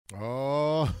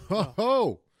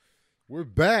Oh, we're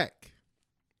back.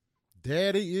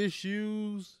 Daddy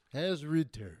Issues has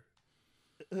returned.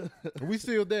 We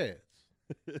still dads.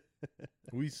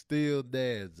 We still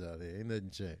dads out there. Ain't nothing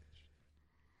changed.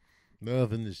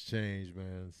 Nothing has changed,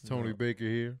 man. It's Tony Baker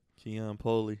here. Keon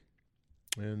Poley.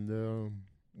 And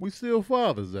we still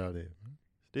fathers out there.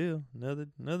 Still,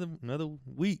 another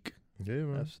week. Yeah,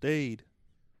 man. I've stayed.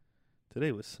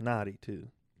 Today was snotty, too.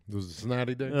 It was a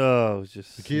snotty day? Oh, it was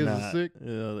just The kids snot. are sick?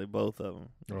 Yeah, they both of them.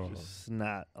 Oh. Just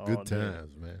snot all Good day.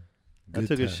 times, man. I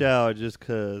took a shower just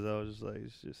because I was just like,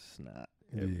 it's just snot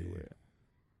Yeah. everywhere.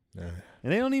 Nah.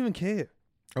 And they don't even care.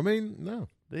 I mean, no.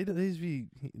 They just be,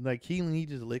 like Keelan, he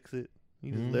just licks it.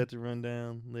 He just lets it run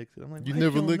down, licks it. I'm like, You why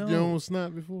never don't licked know? your own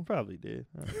snot before? Probably did.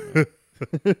 I don't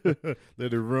know.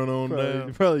 Let it run on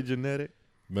down. Probably genetic.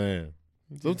 Man.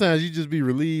 Sometimes you just be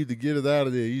relieved to get it out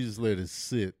of there. You just let it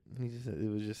sit.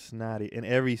 It was just snotty, and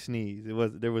every sneeze,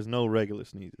 there was no regular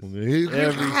sneezes. Every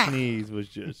Every sneeze was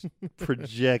just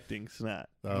projecting snot,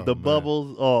 Oh, the man.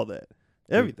 bubbles, all that,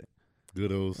 everything.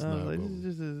 Good old I was snot like, bubble.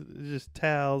 this is just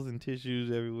towels and tissues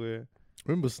everywhere.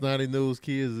 Remember snotty nosed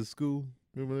kids at school?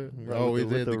 Remember that? Right, Always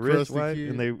with had the wrist crusty wipe, kid.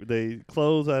 and they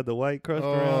clothes had the white crust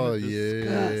Oh, around it.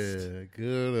 yeah. Disgust.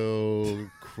 Good old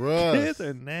crust. Kids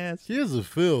are nasty. Kids are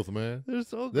filth, man. They're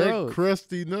so That gross.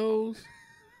 crusty nose.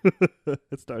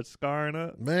 It starts scarring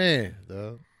up. Man,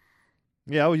 dog.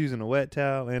 Yeah, I was using a wet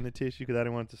towel and the tissue because I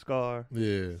didn't want it to scar.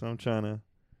 Yeah. So I'm trying to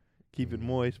keep it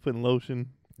moist, putting lotion.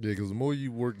 Yeah, because the more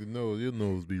you work the nose, your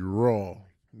nose be raw.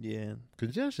 Yeah.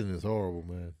 Congestion is horrible,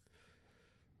 man.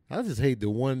 I just hate the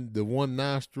one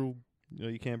nostril. You know,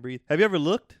 you can't breathe. Have you ever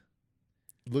looked?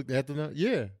 Look at the nostril.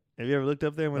 Yeah. Have you ever looked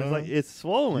up there when it's like, Uh-huh. it's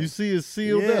swollen? You see it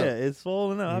sealed yeah, up. it's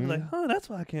swollen up. I'm Mhm. like, that's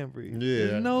why I can't breathe. Yeah,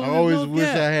 There's no, I there's always no wish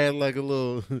gap. I had like a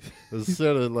little a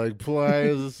set of like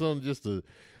pliers or something just to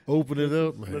open it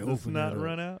up. Man, Let the open snot it up.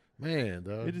 run out. Man,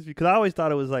 dog. It just because I always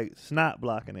thought it was like snot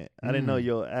blocking it. I didn't know Mm.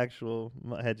 your actual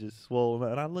had just swollen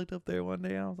up. And I looked up there one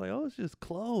day. I was like, oh, it's just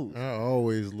closed. I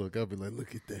always look. I'll be like,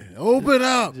 look at that. Open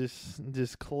up.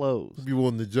 Just closed. Be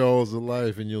wanting the jaws of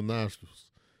life in your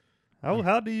nostrils.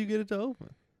 How do you get it to open?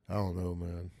 I don't know,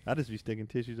 man. I just be sticking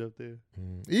tissues up there.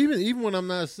 Even when I'm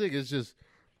not sick, it's just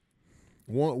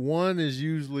one is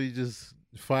usually just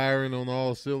firing on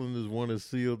all cylinders. One is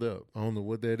sealed up. I don't know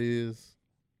what that is.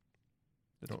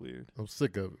 That's weird. I'm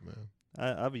sick of it, man.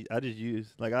 I just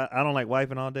use like I don't like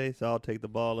wiping all day, so I'll take the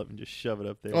ball up and just shove it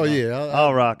up there. Oh and yeah,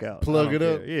 I'll rock out. plug I it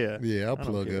don't up. care. Yeah, I'll I don't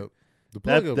plug care. up. The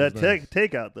plug up That is nice.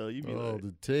 takeout though, you be Oh, like,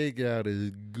 the takeout is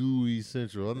gooey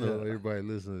central. I know Yeah. everybody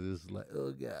listening to this is like,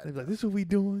 oh they god. be like, this is what we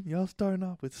doing. Y'all starting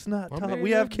off with snot My talk. man,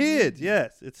 We have that- kids.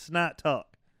 Yes, it's snot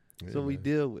talk. Yeah, So we man.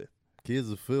 deal with.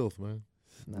 Kids are filth, man.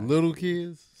 Snot. Little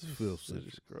kids, it's filth They're central.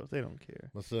 just gross. They don't care.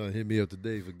 My son hit me up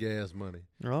today for gas money.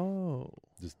 Oh,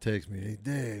 Just text me, hey,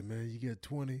 Dad, man, you got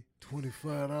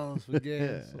 $25 for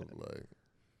gas?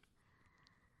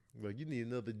 I'm like, you need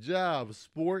another job,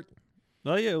 sport.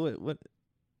 oh yeah. What?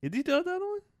 Did he tell the other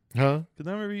one? Huh? Because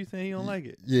I remember you saying he don't like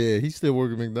it. Yeah, he's still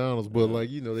working at McDonald's, but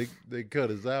they cut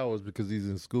his hours because he's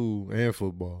in school and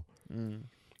football. Mm.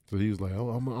 So he was like, oh,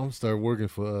 I'm gonna start working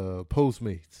for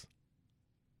Postmates.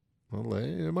 I'm like,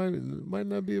 hey, it might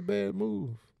not be a bad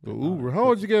move. The Uber. How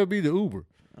old you gotta be the Uber?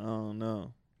 I don't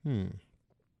know. Hmm.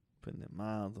 Putting the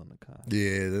miles on the car.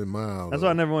 Yeah, that mile. That's why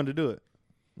I never wanted to do it.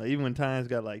 Like even when times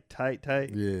got like tight.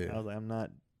 Yeah. I was like, I'm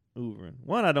not Ubering.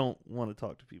 One, I don't want to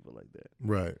talk to people like that.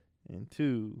 Right. And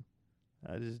two,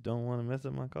 I just don't want to mess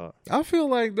up my car. I feel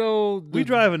like though We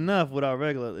drive enough with our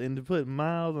regular, and to put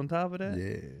miles on top of that.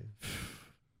 Yeah.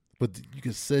 But you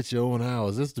can set your own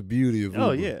hours. That's the beauty of Uber.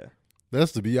 Oh yeah.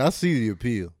 That's the beauty. I see the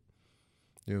appeal.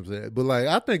 You know what I'm saying? But like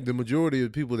I think the majority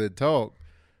of the people that talk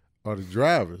are the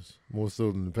drivers more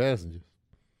so than the passengers.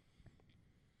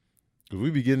 Cause we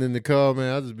be getting in the car,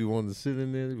 man. I just be wanting to sit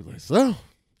in there. They be like, so,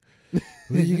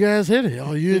 where you guys headed?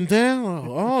 Oh, you in town?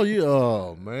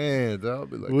 Oh man. I'll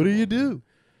be like, What do come you on, do? man.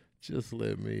 Just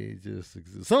let me just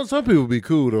exist. Some people be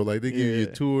cool though. Like they give you a Yeah.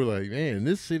 tour. Like, man,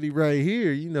 this city right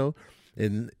here, you know,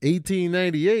 in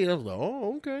 1898. I was like,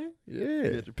 oh, okay, yeah,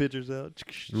 Get your pictures out.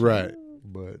 right.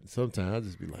 But sometimes I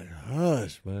just be like,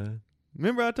 hush, man.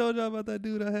 Remember I told y'all about that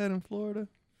dude I had in Florida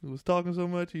who was talking so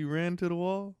much he ran to the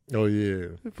wall? Oh yeah.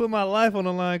 I put my life on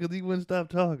the line because he wouldn't stop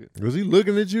talking. Was he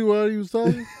looking at you while he was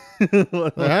talking?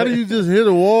 Like, how do you just hit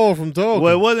a wall from talking?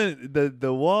 Well, it wasn't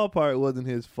the wall part wasn't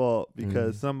his fault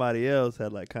because somebody else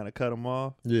had like kind of cut him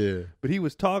off. Yeah. But he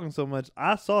was talking so much,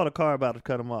 I saw the car about to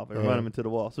cut him off and run him into the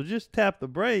wall. So just tap the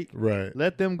brake, Right.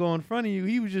 let them go in front of you.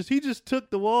 He just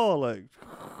took the wall like,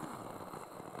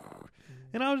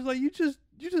 and I was like, you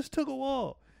just took a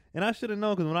wall. And I should have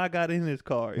known because when I got in his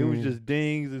car, it was just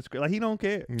dings and like he don't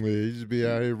care. Yeah, you just be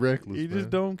out here reckless. He just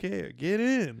don't care. Get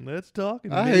in. Let's talk.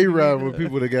 I hate riding with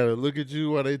people that gotta look at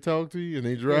you while they talk to you and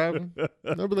they driving.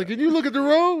 They'll be like, "Can you look at the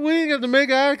road? We ain't got to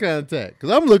make eye contact because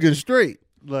I'm looking straight."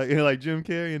 Like Jim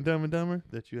Carrey and Dumb and Dumber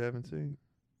that you haven't seen.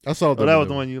 I saw that was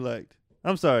the one you liked.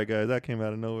 I'm sorry, guys. That came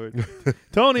out of nowhere.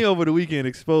 Tony over the weekend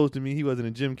exposed to me he wasn't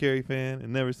a Jim Carrey fan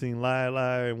and never seen Liar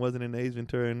Liar and wasn't in Ace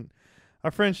Ventura. And our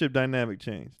friendship dynamic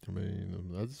changed. I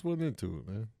mean, I just wasn't into it,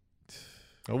 man.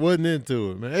 I wasn't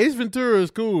into it, man. Ace Ventura is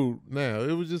cool now.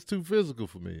 It was just too physical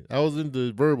for me. I was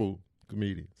into verbal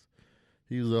comedians.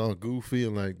 He was all goofy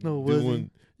and like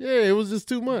doing. Yeah, it was just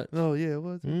too much. Oh yeah, it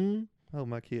was. Mm-hmm. Oh,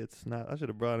 my kid's snot. I should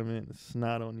have brought him in to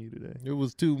snot on you today. It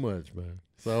was too much, man.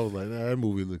 So I was like, nah, that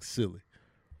movie looks silly.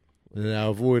 And then I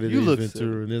avoided Ace Ventura,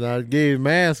 silly. and then I gave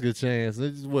Mask a chance, and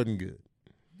it just wasn't good.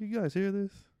 You guys hear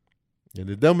this? And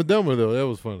the Dumb and Dumber, though, that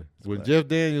was funny. When Jeff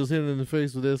Daniels hit him in the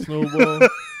face with that snowball,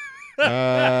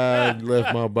 I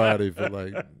left my body for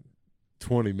like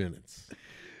 20 minutes.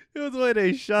 It was the way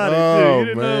they shot it, too. You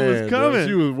didn't know it was coming.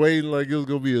 She was waiting like it was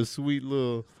going to be a sweet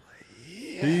little...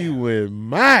 Yeah. He went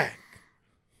Mike.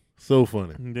 So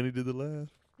funny. And then he did the laugh.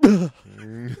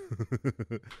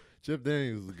 Jeff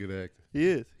Daniels is a good actor. He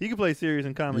is. He can play serious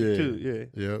and comedy too. Yeah.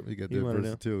 Yep, he got that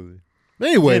versatility.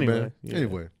 Anyway, man. Yeah.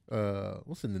 Anyway,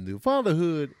 what's in the news?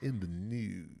 Fatherhood in the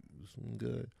news.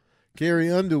 Good.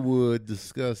 Carrie Underwood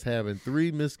discussed having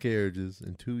 3 miscarriages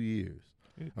in 2 years.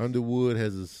 Underwood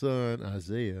has a son,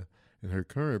 Isaiah, and her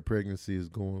current pregnancy is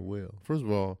going well. First of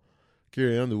all,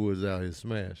 Carrie Underwood's out here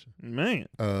smashing. Man.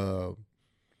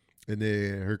 And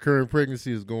then her current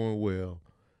pregnancy is going well.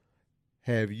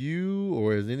 Have you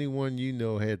or has anyone you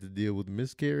know had to deal with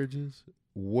miscarriages?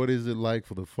 What is it like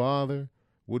for the father?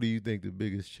 What do you think the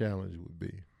biggest challenge would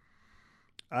be?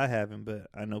 I haven't, but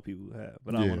I know people who have.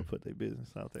 But I don't want to put their business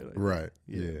out there like that.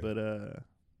 Yeah. But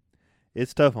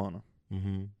it's tough on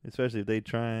them. Especially if they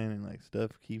trying and like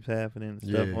stuff keeps happening, and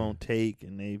stuff won't take,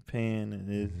 and they paying, and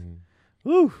it's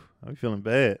whew, I'm feeling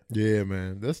bad. Yeah,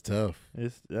 man, that's tough.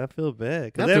 I feel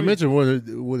bad. Not to mention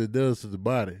what it does to the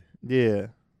body. Yeah,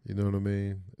 you know what I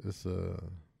mean. It's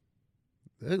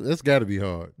that's got to be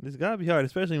hard. It's got to be hard,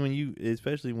 especially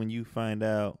when you find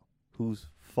out whose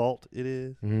fault it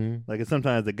is. Like,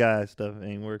 sometimes the guy stuff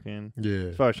ain't working. Yeah,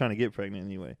 as far as trying to get pregnant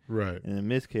anyway. Right. And the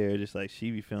miscarriage, it's like she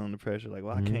be feeling the pressure. Like,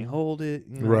 well, I can't hold it.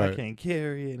 You know, right. I can't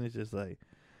carry it, and it's just like,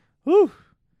 whew.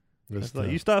 That's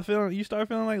like you start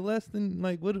feeling like less than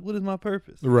like what is my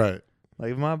purpose? Right.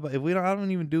 Like I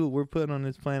don't even do what we're putting on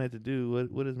this planet to do.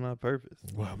 What is my purpose?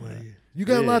 Wow, man. You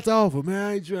got lots to offer, man.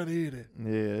 I ain't trying to hear that.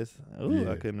 Yeah,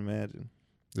 I couldn't imagine.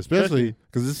 Especially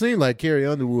because it seemed like Carrie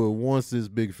Underwood wants this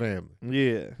big family.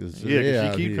 Yeah, because she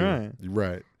keep trying.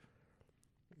 Right.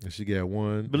 And she got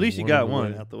one. But at least she got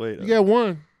one out the way, though. You got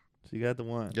one. She got the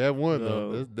one. Got one,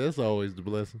 though. That's always the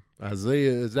blessing.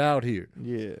 Isaiah is out here.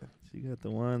 Yeah. She got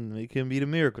the one. It can be the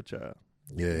miracle child.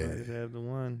 Yeah, I just have the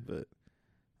one, but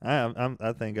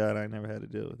I thank God I never had to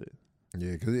deal with it.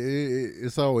 Yeah, because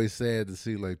it's always sad to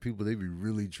see like people, they be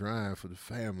really trying for the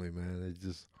family, man.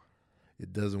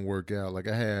 It doesn't work out. Like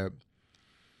I had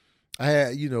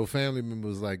family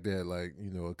members like that, like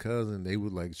a cousin. They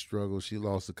would like struggle. She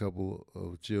lost a couple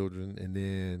of children, and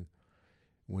then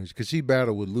because she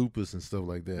battled with lupus and stuff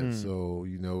like that, so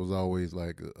it was always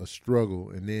like a struggle,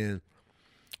 and then.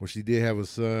 Well, she did have a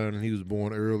son, and he was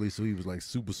born early, so he was like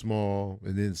super small,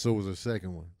 and then so was her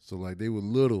second one. So like they were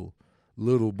little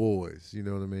boys, you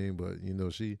know what I mean? But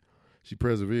she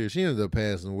persevered. She ended up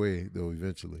passing away though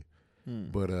eventually.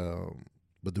 But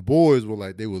the boys were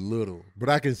like they were little. But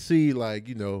I can see like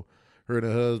her and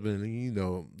her husband. And,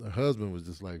 her husband was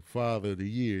just like father of the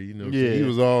year. Yeah. He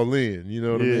was all in. You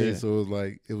know what I mean? So it was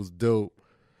like it was dope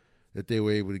that they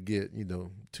were able to get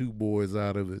 2 boys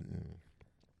out of it.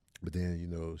 But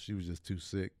then, she was just too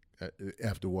sick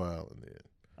after a while. And then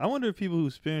I wonder if people who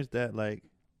experience that, like,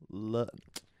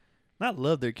 not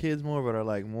love their kids more, but are,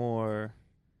 like, more,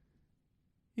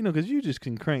 because you just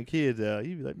can crank kids out.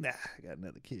 You'd be like, nah, I got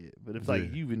another kid. But if,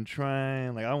 like, you've been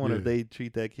trying, like, I wonder if they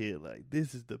treat that kid like,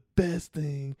 this is the best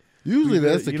thing. Usually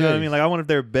that's the case. You know what I mean? Like, I wonder if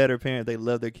they're better parents. They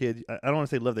love their kids. I don't want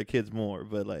to say love their kids more,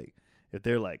 but, like, if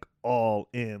they're like all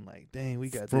in, like, dang, we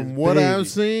got from this what baby. I've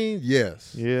seen,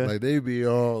 yes, yeah, like they be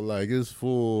all like it's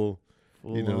full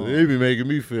they be making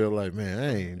me feel like, man,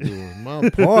 I ain't doing my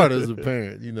part as a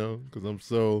parent,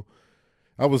 because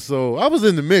I was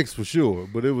in the mix for sure,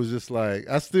 but it was just like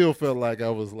I still felt like I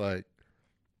was like,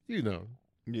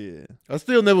 yeah, I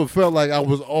still never felt like I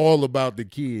was all about the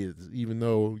kids, even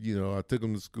though I took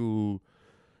them to school.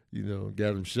 You know,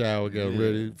 got them showered, got 'em Yeah.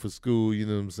 ready for school. You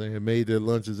know what I'm saying? Made their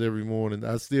lunches every morning.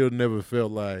 I still never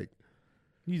felt like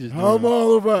You just I'm doing-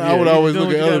 all about. Yeah, I would you always doing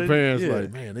look at what you other gotta- parents yeah.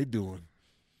 like, man, they doing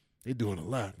a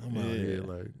lot. I'm out here Yeah.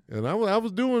 like, and I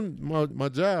was doing my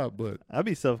job, but I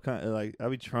be I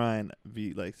be trying to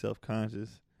be like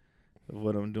self-conscious of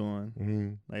what I'm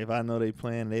doing. Like if I know they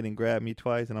playing, they didn't grab me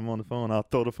twice, and I'm on the phone, I'll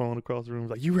throw the phone across the room.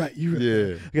 Like you right.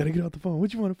 yeah, I gotta get off the phone.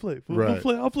 What you want to play? Right.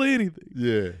 I'll play anything.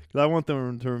 yeah, 'Cause I want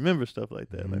them to remember stuff like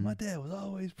that. Like Mhm. my dad was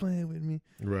always playing with me.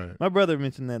 right. My brother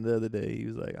mentioned that the other day. He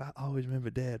was like, I always remember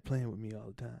Dad playing with me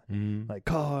all the time, like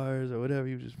cars or whatever.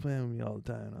 He was just playing with me all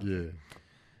the time. Yeah,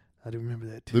 I do remember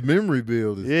that too. the memory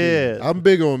build is Yeah. key. I'm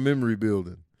big on memory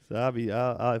building. So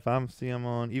I'll if I'm see him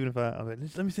on, even if I'm like,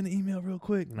 let me send an email real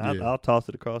quick, and Yeah. I'll toss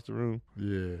it across the room.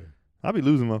 Yeah, I'll be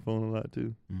losing my phone a lot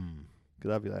too, Mm.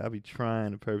 cause I'll be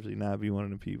trying to purposely not be one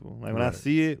of the people. Like when I Right.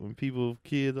 see it, when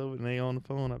kids over and they on the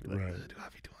phone, I'll be like, Right. do I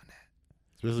be doing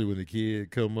that? Especially when the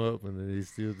kid come up and then they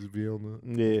still just be on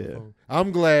the Yeah. phone.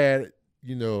 I'm glad,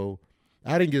 you know,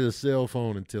 I didn't get a cell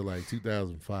phone until like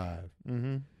 2005.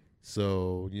 Mm-hmm.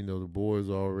 So, you know, the boys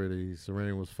already,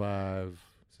 Serene was 5,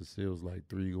 Cecile was like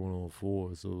 3 going on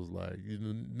 4. So it was like, you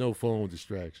know, no phone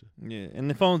distraction. Yeah, and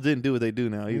the phones didn't do what they do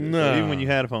now either. So Nah. even when you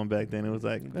had a phone back then, it was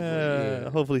like, Yeah.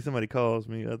 hopefully somebody calls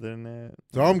me. Other than that,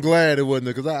 So I'm glad it wasn't,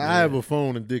 because I Yeah. have a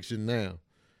phone addiction now.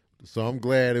 So I'm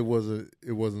glad it wasn't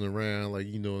around, like,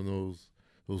 you know, in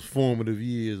those formative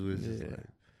years where it's just Yeah. like,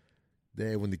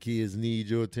 Dad, when the kids need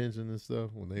your attention and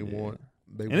stuff, when they Yeah. want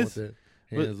And want it's- that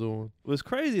but- hands on. what's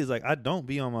crazy is like I don't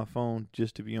be on my phone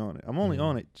just to be on it. I'm only Mhm.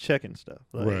 on it checking stuff,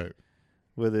 like, Right.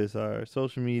 whether it's our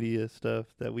social media stuff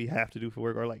that we have to do for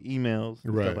work or like emails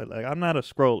and Right. stuff like I'm not a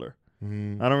scroller.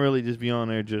 Mm-hmm. I don't really just be on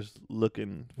there just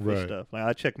looking for Right. stuff. Like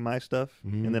I check my stuff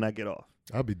Mhm. and then I get off.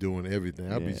 I'll be doing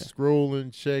everything. I'll be Yeah.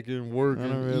 scrolling, checking, working, I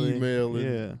don't really emailing,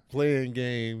 Yeah. playing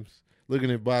games, looking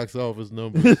at box office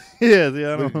numbers, Yeah, see,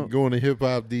 I don't going to Hip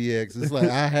Hop DX. It's like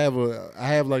I have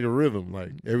like a rhythm.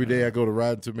 Like every day I go to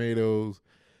Rotten Tomatoes,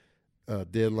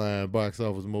 Deadline, Box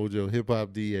Office Mojo, Hip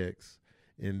Hop DX,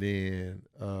 and then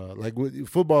like with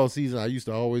football season, I used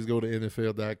to always go to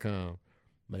NFL.com.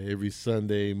 Like every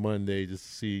Sunday, Monday, just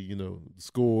to see, you know,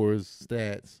 scores,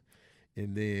 stats,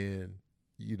 and then,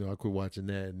 you know, I quit watching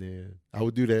that, and then I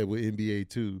would do that with NBA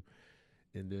too,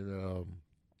 and then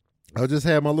I would just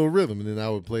have my little rhythm, and then I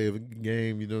would play a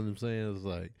game. You know what I'm saying? It's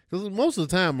like, because most of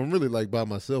the time I'm really like by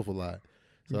myself a lot,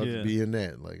 so I Yeah. just be in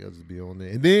that, like I just be on there,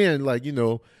 and then like, you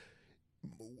know,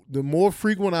 the more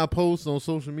frequent I post on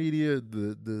social media,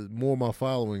 the more my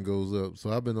following goes up. So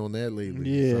I've been on that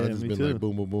lately. So Yeah, I just me been too. like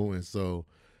boom, boom, boom, and so.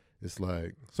 It's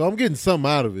like, so I'm getting something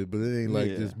out of it, but it ain't like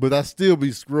Yeah. this. But I still be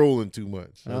scrolling too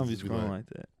much. I don't be just scrolling like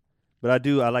that. But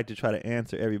I like to try to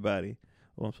answer everybody.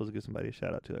 Well, I'm supposed to give somebody a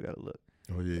shout out to. I gotta look.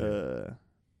 oh yeah,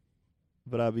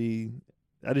 But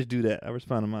I just do that. I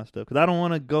respond to my stuff because I don't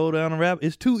want to go down a rabbit.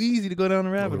 It's too easy to go down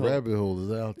a rabbit the hole. rabbit hole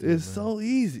is out there. It's man. so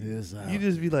easy. It's out You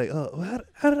just be like, oh,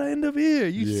 how did I end up here?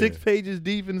 You Yeah. 6 pages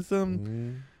deep into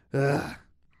something. Mhm.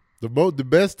 The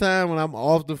best time when I'm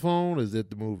off the phone is at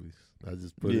the movies. I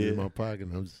just put it in Yeah. my pocket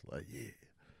and I'm just like, yeah.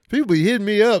 People be hitting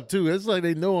me up too. It's like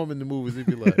they know I'm in the movies. They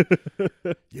be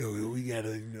like, yo, we got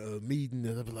a meeting,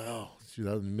 and I be like, oh shoot,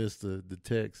 I missed the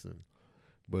text.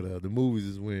 But the movies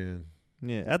is when,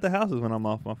 Yeah, at the house is when I'm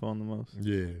off my phone the most.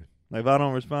 yeah, Like if I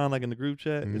don't respond like in the group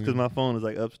chat, it's because Mhm. my phone is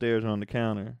like upstairs or on the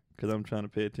counter because I'm trying to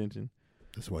pay attention.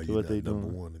 that's why So you're what not they number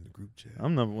doing? one in the group chat.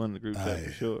 I'm number one in the group chat Aye.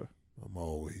 for sure. I'm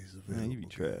always available. Man, you be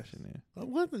trash in there.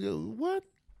 What? What?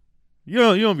 You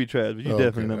don't be trash, but you Oh,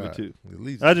 definitely okay, number all right. 2. At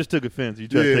least I just took offense. You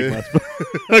tried to take my spot.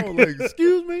 I was like,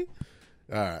 excuse me?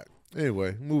 All right.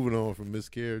 Anyway, moving on from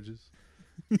miscarriages.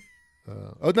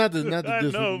 Not I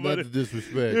know, but the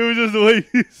disrespect. It was just the way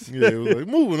you said Yeah, it was like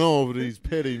moving on for these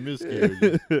petty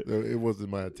miscarriages. It wasn't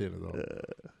my intent at all.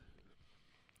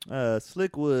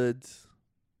 Slick Woods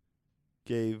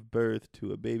gave birth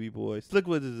to a baby boy. Slick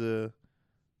Woods is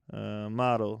a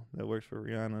model that works for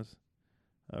Rihanna's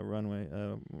runway,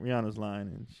 Rihanna's line,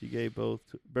 and she gave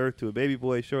birth to a baby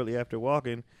boy shortly after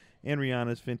walking in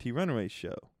Rihanna's Fenty Runway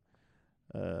show.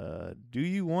 Do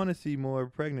you want to see more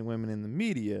pregnant women in the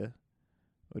media,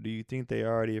 or do you think they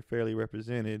already are fairly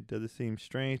represented? Does it seem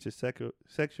strange to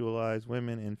sexualize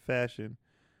women in fashion,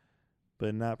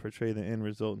 but not portray the end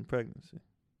result in pregnancy?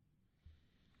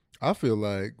 I feel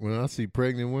like when I see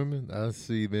pregnant women, I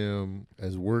see them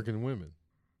as working women.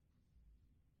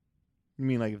 You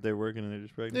mean like if they're working and they're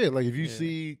just pregnant? Yeah, like if you Yeah.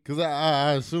 see, because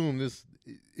I assume this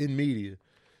in media.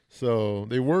 So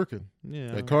they working.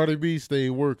 Yeah. Like Cardi B stayed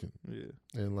working. Yeah.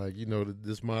 And like, you know,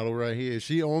 this model right here,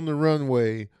 she on the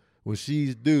runway when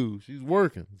she's due, she's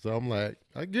working. So I'm like,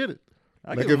 I get it.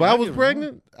 I Like give if him- I I was give him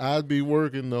pregnant, I'd be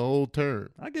working the whole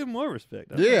term. I give him more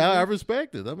respect. I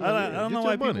respect it. I'm like, I yeah, don't get know your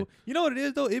why money. people. You know what it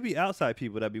is though? It be outside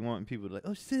people that be wanting people to like,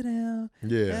 oh, sit down,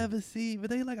 Yeah, have a seat,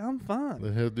 but they like, I'm fine.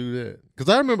 let her do that.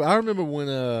 Because I remember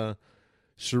when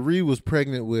Cherie was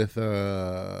pregnant with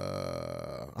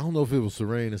I don't know if it was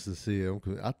Serene or Sincere.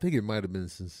 I think it might have been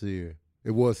Sincere.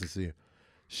 It was Sincere.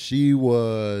 She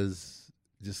was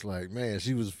just like, man,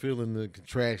 she was feeling the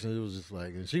contraction. It was just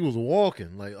like, and she was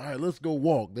walking like, all right, let's go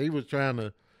walk. They was trying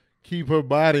to keep her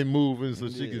body moving so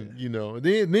she can, And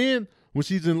then when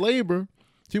she's in labor,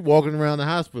 she walking around the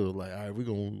hospital like, all right, we're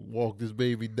gonna walk this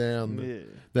baby down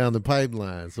the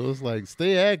pipeline. So it's like,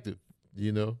 stay active.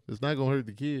 It's not gonna hurt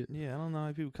the kid. Yeah, I don't know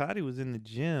how people. Cotty was in the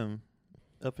gym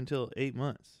up until 8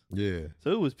 months. Yeah.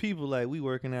 So it was people like we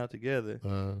working out together,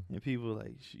 and people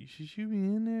like, should she be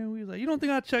in there? We was like, you don't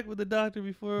think I checked with the doctor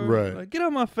before? Right. Like, get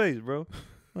out my face, bro.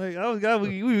 Like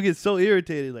we would get so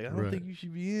irritated. Like, I don't Right. think you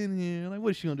should be in here. Like,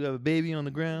 what is she gonna do? Have a baby on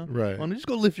the ground? Right. Just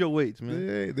go lift your weights,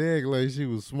 man. They act like she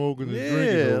was smoking and drinking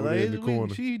Yeah, over like there in the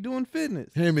corner. she doing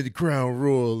fitness. Hand me the Crown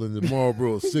Royal and the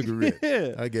Marlboro cigarette.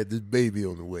 Yeah. I got this baby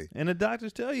on the way. And the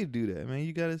doctors tell you to do that, man.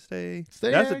 You gotta stay.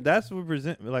 active. That's what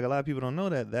like a lot of people don't know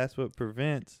that. That's what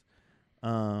prevents,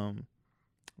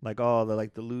 like all the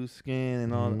like the loose skin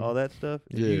and all that stuff.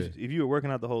 If you were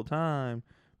working out the whole time,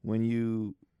 when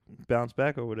you bounce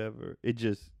back or whatever, it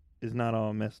just is not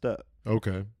all messed up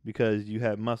Okay. because you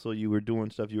had muscle. You were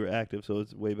doing stuff. You were active. So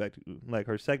it's way back to like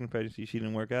her second pregnancy. She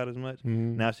didn't work out as much.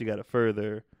 Mhm. Now she got a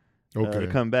further. Okay. To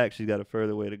come back, she's got a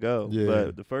further way to go. Yeah.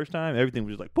 But the first time, everything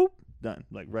was just like, poop, done.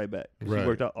 Like right back. Right. She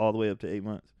worked out all the way up to 8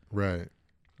 months. Right.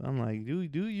 I'm like, do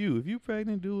you? If you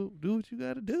pregnant, do what you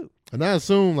got to do. And I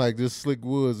assume like this Slick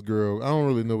Woods girl, I don't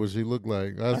really know what she looked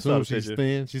like. I saw assume the she's picture.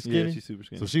 thin. She's skinny. Yeah, she's super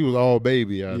skinny. So she was all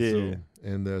baby, I Yeah. assume.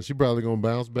 And she probably gonna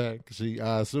bounce back.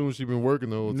 I assume she been working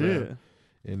the whole time. Yeah.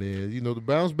 And then, the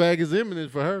bounce back is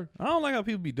imminent for her. I don't like how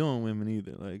people be doing women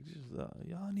either. Like, just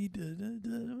y'all need to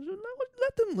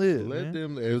let them live. Let man.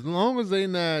 them, as long as they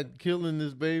not killing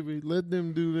this baby, let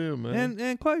them do them, man.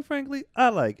 And quite frankly, I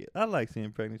like it. I like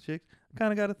seeing pregnant chicks.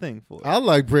 Kind of got a thing for it. I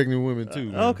like pregnant women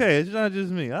too, man. Okay, it's not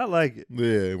just me. I like it.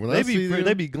 Yeah, when I see them,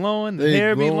 They be glowing. The they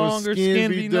hair be glowing, longer.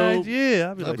 Skin be dope. nice. Yeah,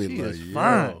 I'll be I'll like, be she like, is yo,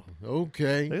 fine.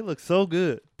 okay. They look so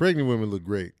good. Pregnant women look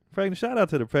great. Pregnant. Shout out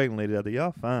to the pregnant lady out there.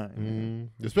 Y'all fine.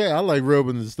 man. Especially, I like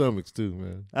rubbing the stomachs too,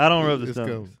 man. I don't rub the It's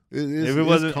stomachs. If it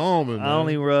wasn't- it's calming, man. I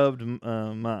only rubbed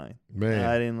mine. Man.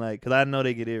 I didn't like because I know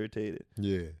they get irritated.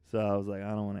 Yeah, So I was like, I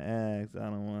don't want to ask. I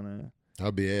don't want to.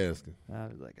 I'll be asking. I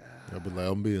was like, I'll be like,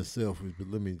 I'm being selfish,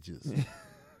 but let me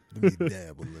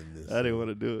dabble in this. I didn't want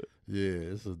to do it.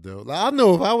 Yeah, it's a dope. Like, I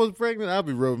know if I was pregnant, I'd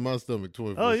be rubbing my stomach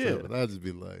 24/7. Oh, yeah. I'd just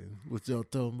be like, what y'all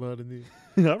talking about in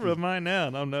here? I rub mine now,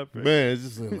 and I'm not pregnant. Man, it's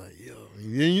just like, yo.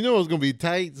 And it's going to be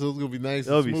tight, so it's going to be nice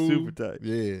It'll and be smooth. super tight.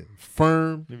 Yeah,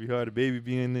 firm. It'd be hard. The baby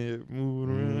be in there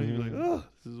moving around. You're like, Mhm. oh,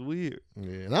 this is weird.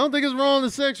 Yeah, and I don't think it's wrong to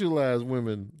sexualize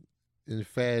women in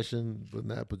fashion, but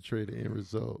not portray the end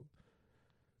result.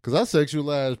 Because I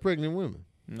sexualize pregnant women.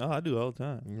 No, I do all the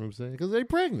time. You know what I'm saying? Because they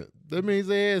pregnant. That means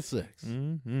they had sex.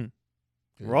 Mm-hmm. You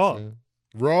know Raw. what I'm saying?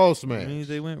 Raw smash. That means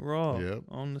they went raw Yep.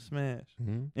 on the smash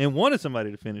Mhm. and wanted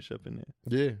somebody to finish up in there.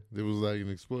 Yeah, it was like an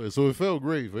explosion. So it felt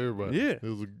great for everybody. Yeah.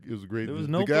 it was a great. There was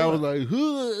the no guy was blood. like,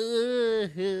 oh,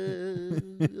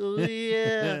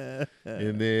 yeah,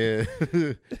 and then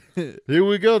here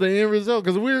we go, the end result.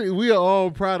 Because we are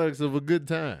all products of a good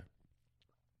time.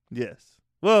 Yes.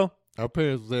 Well, Our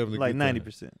parents was having a like good time.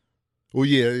 90%. Well,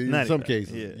 yeah, in 90%, some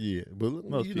cases, yeah. But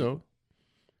Most you people. know,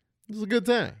 it's a good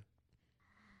time.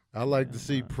 I like to Yeah,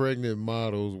 see nah. pregnant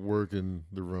models working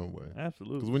the runway. Because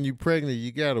Absolutely. when you're pregnant,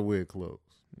 you gotta wear clothes.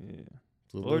 Yeah.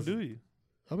 So Or let's- do you?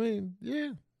 I mean,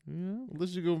 yeah. Yeah.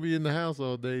 Unless you're gonna be in the house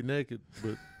all day naked,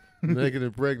 but naked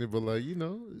and pregnant. But like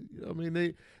I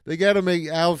mean, they gotta make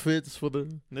outfits for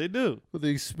the They do.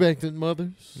 expectant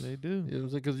mothers. They do. You know what I'm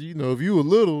saying? Because if you were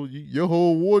little, your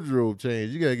whole wardrobe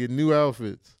changed. You gotta get new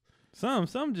outfits. Some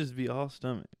just be all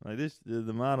stomach. Like this,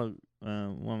 the model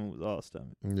woman was all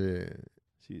stomach. Yeah.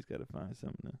 She's got to find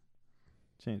something to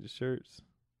change the shirts.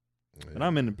 But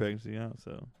I'm in the pregnancy now,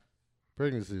 so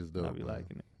Pregnancy is dope. I'll be man.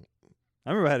 liking it.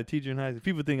 I remember I had a teacher in high school.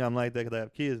 People think I'm like that because I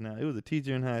have kids now. It was a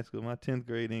teacher in high school, my 10th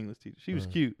grade English teacher. She was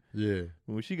cute. Yeah.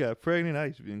 But when she got pregnant, I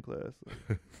used to be in class.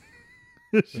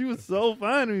 She was so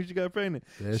fine when she got pregnant.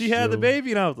 That's She had the your-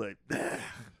 baby, and I was like,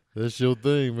 That's your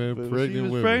thing, man. but when Pregnant she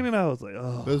was women. pregnant, I was like,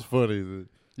 oh. That's funny.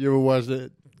 You ever watch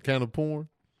that kind of porn?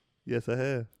 Yes, I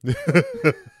have.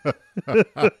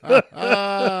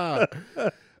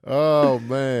 Oh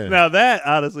man. Now that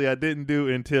honestly I didn't do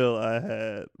until I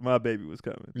had my baby was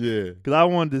coming. Yeah. Because I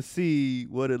wanted to see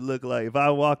what it looked like. If I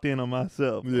walked in on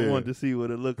myself, Yeah. I wanted to see what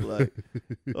it looked like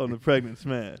on the pregnant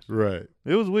smash. Right.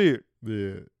 It was weird.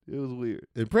 Yeah. It was weird.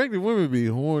 And pregnant women be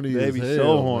horny They as be hell,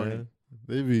 so horny. man.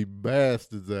 They be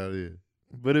bastards out here.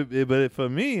 But for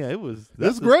me, it was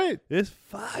That's great. It's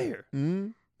fire. Mm-hmm.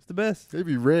 It's the best. They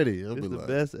be ready. I'll It's be the like,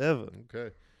 best ever.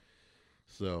 okay.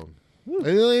 So, Woo.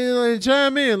 and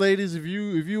chime in, ladies. If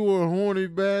you were a horny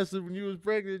bastard when you was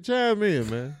pregnant, chime in,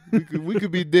 man. We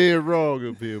could be dead wrong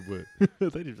up here, but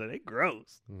They just say they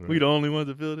gross. right. We the only ones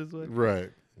that feel this way.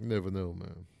 Right. You never know,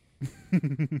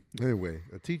 man. Anyway,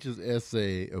 a teacher's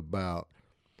essay about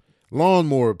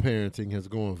lawnmower parenting has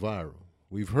gone viral.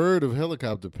 We've heard of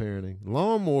helicopter parenting.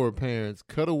 Lawnmower parents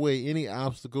cut away any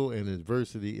obstacle and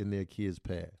adversity in their kids'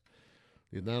 path.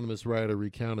 The anonymous writer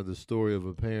recounted the story of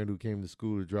a parent who came to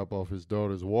school to drop off his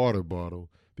daughter's water bottle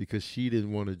because she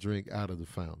didn't want to drink out of the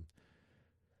fountain.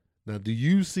 Now, do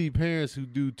you see parents who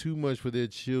do too much for their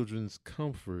children's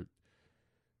comfort?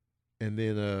 And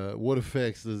then what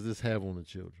effects does this have on the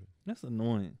children? That's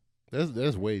annoying.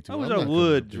 That's way too I wish I'm I not would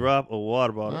gonna do drop a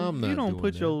water bottle. I'm You not don't doing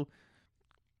put that. your.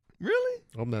 Really?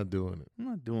 it. I'm not doing it. I'm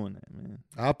not doing that, man.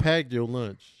 I'll pack your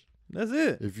lunch. That's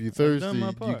it. If you're I've thirsty, done my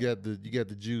you part. got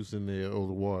the juice in there or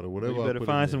the water, whatever. You I better put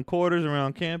find in some quarters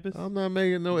around campus. there. I'm not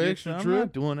making no Get extra some- I'm trip.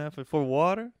 not doing that for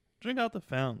water. Drink out the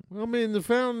fountain. I mean, the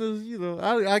fountain is,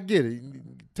 I get it.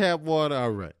 Tap water,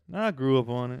 all right. I grew up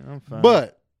on it. I'm fine.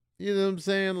 But you know what I'm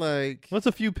saying? Like, what's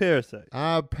a few parasites?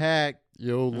 I packed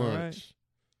your right. lunch.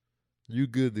 You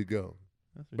good to go.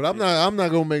 That's But I'm not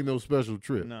gonna make no special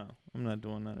trip. No, I'm not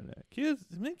doing none of that. Kids.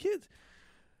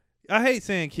 I hate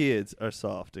saying kids are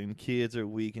soft and kids are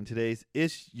weak. And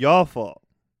it's y'all fault.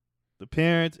 The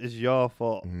parents, it's y'all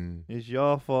fault. Mhm. It's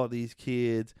y'all fault. These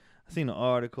kids. I seen an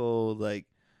article like,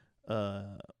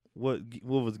 what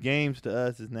was games to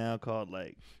us is now called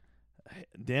like,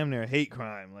 damn near hate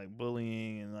crime, like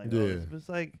bullying and like. Yeah. It's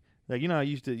like I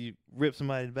used to you rip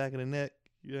somebody in the back of the neck.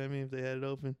 You know what I mean? If they had it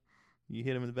open, you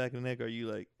hit them in the back of the neck, or you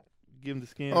like give them the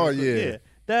skin. Oh, or something. yeah.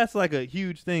 That's like a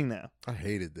huge thing now. I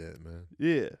hated that, man.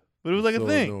 Yeah, but it was like So a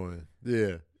thing, annoying.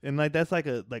 Yeah. and like that's like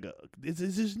a it's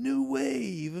this new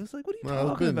wave. It's like, what are you No, it's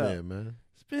talking been about? there, man.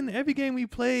 It's been every game we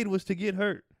played was to get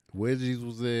hurt. Wedgies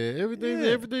was there. Yeah.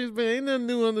 Everything's been. Ain't nothing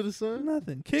new under the sun.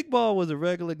 Nothing. Kickball was a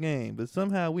regular game, but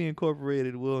somehow we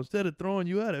incorporated. Well, instead of throwing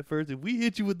you out at first, if we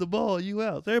hit you with the ball, you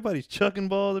out. So everybody's chucking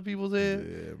balls at people's head.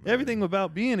 Yeah, man. Everything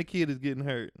about being a kid is getting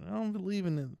hurt. I don't believe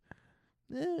in them.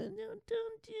 Don't.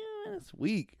 That's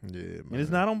weak. Yeah, man. And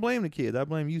it's not. I don't blame the kids. I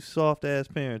blame you, soft ass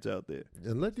parents out there.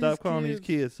 And let Stop these calling kids, these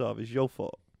kids soft. It's your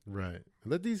fault. Right.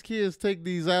 Let these kids take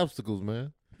these obstacles,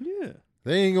 man. Yeah.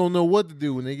 They ain't gonna know what to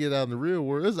do when they get out in the real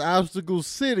world. It's obstacle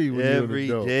city when Every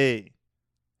you're an adult. day.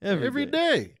 Every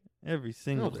day. Every I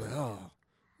single was day. like, oh.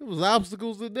 It was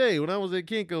obstacles today. When I was at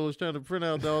Kinko, I was trying to print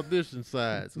out the audition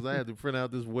sides because I had to print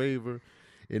out this waiver.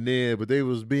 But they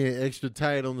was being extra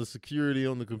tight on the security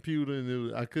on the computer,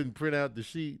 and I couldn't print out the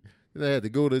sheet. Then I had to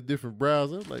go to a different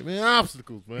browser. I was like, man,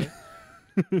 obstacles, man.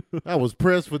 I was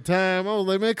pressed for time. I was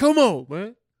like, man, come on,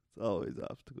 man. It's always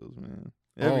obstacles, man.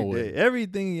 Every Always. day.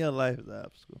 Everything in your life is an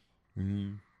obstacle.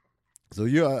 Mm-hmm.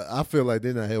 So I feel like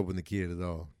they're not helping the kid at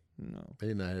all. No.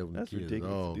 They're not helping That's the kid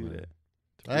ridiculous at all, to do man. that.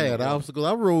 I had obstacles.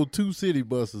 I rode 2 city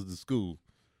buses to school.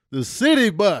 The city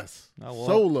bus, I walked.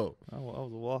 solo. I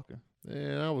was a walker.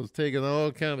 Man, I was taking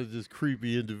all kind of just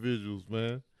creepy individuals,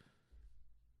 man.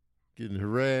 Getting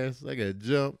harassed. I got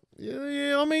jumped.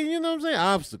 Yeah. I mean, you know what I'm saying?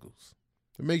 Obstacles.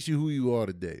 It makes you who you are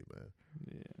today, man.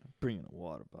 Yeah. Bringing a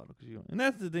water bottle. And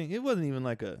that's the thing. It wasn't even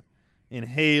like a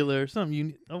inhaler or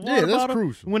something. A water that's bottle.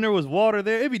 crucial. When there was water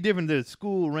there, it'd be different if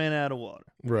school ran out of water.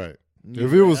 Right. You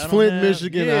If like, it was I don't Flint, have-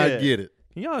 Michigan, yeah. I get it.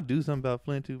 Can y'all do something about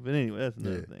Flint too? But anyway, that's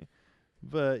another thing.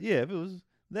 But yeah, if it was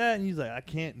that and he's like, I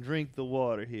can't drink the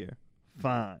water here,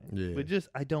 fine. Yeah. But just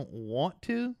I don't want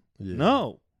to. Yeah.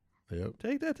 No, Yep.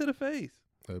 take that to the face.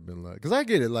 I've been like, because I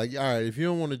get it. Like, all right, if you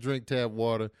don't want to drink tap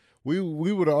water, we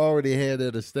would have already had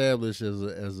that established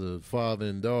as a father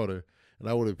and daughter, and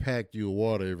I would have packed you a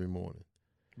water every morning.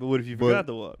 But what if you forgot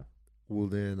the water? Well,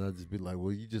 then I'd just be like,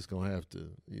 well, you just gonna have to,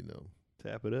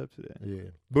 Tap it up today. Yeah.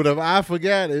 But if I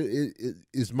forgot,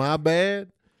 it's my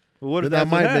bad. But what if Then I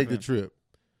that's what might make the happened? trip.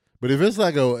 But if it's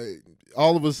like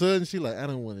all of a sudden she like, I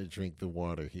don't want to drink the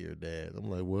water here, Dad. I'm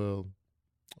like, well,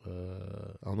 I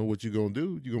don't know what you gonna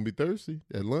do. You gonna be thirsty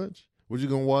at lunch? What you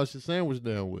gonna wash your sandwich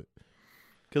down with?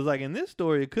 Because like in this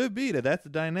story, it could be that's the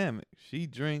dynamic. She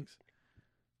drinks,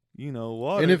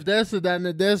 water. And if that's the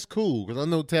dynamic, that's cool because I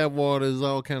know tap water is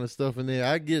all kind of stuff in there.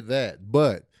 I get that,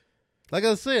 but Like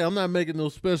I said, I'm not making no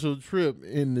special trip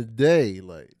in the day.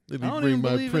 Like, let I me don't bring even my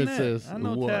believe in princess. that. I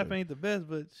know water. tap ain't the best,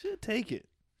 but shit, take it.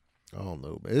 I don't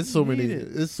know, man. It's so many. Need it.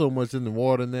 It's so much in the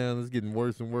water now. And it's getting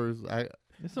worse and worse.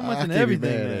 There's so much I in can't be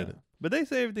everything mad now. at it. But they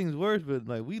say everything's worse, but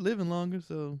like we living longer,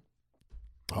 so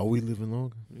Oh, we living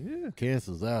longer. yeah.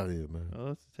 Cancer's out here, man.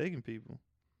 Oh, it's taking people.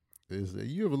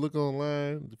 You ever look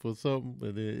online for something,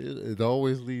 and it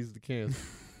always leads to cancer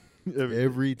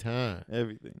every time.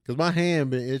 Everything. Because my hand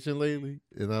been itching lately,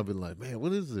 and I've been like, man,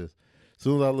 what is this? As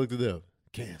soon as I looked it up,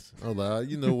 cancer. I'm like,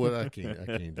 you know what? I can't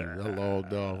do it. I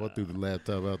logged off. I threw the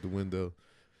laptop out the window,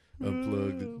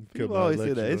 unplugged it. cut People my always say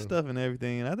that. lecture It's off. stuff and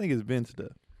everything, and I think it's been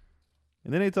stuff.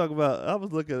 And then they talk about, I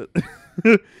was looking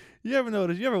at, you ever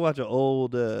notice, you ever watch an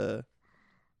old,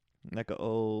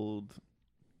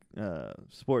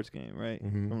 sports game, right?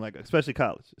 Mhm. From like, especially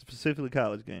college, specifically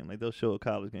college game. Like they'll show a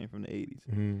college game from the 80s.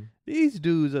 Mhm. These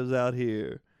dudes was out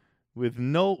here with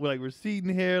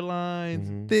receding hairlines,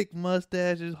 Mhm. thick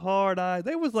mustaches, hard eyes.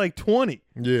 They was like 20.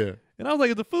 Yeah, And I was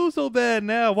like, if the food's so bad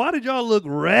now, why did y'all look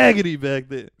raggedy back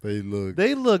then? they look.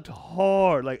 They looked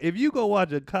hard. Like if you go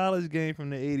watch a college game from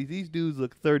the 80s, these dudes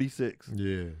look 36.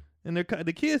 Yeah, And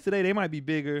the kids today, they might be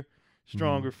bigger,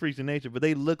 stronger, Mm-hmm. freaks of nature, but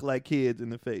they look like kids in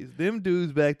the face. Them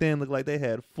dudes back then looked like they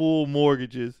had full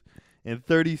mortgages and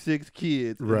 36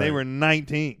 kids, and they Right. were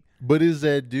 19. but is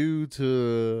that due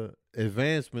to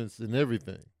advancements in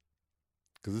everything?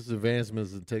 Because it's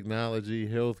advancements in technology,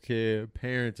 healthcare,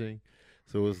 parenting.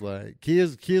 So it's like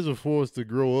kids were forced to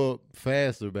grow up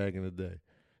faster back in the day.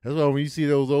 That's why when you see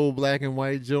those old black and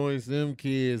white joints, them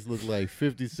kids look like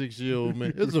 56-year-old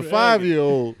man. It's a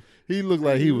 5-year-old. He looked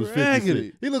like he was 56.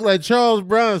 Raggedy. He looked like Charles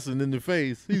Bronson in the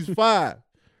face. He's 5.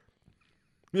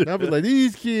 And I was like,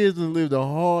 these kids have lived a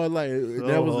hard life. So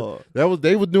That hard. was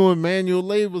they were doing manual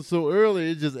labor so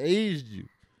early it just aged you.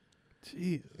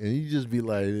 Jeez. And you just be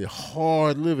like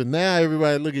hard living. Now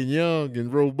everybody looking young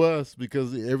and robust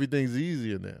because everything's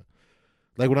easier now.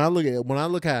 Like when I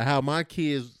look at how my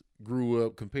kids grew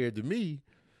up compared to me,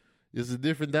 it's a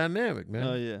different dynamic, man.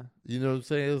 Oh yeah. You know what I'm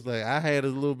saying? It's like I had it a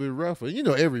little bit rougher. You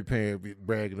know, every parent be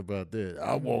bragging about that.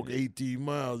 I walk 18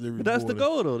 miles every But that's the morning.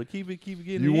 goal though, to keep it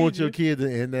getting You want easier. your kid to,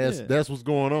 and Yeah. that's what's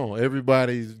going on.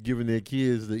 Everybody's giving their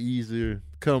kids the easier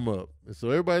come up. And so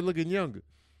everybody looking younger.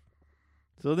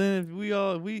 So then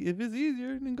if it's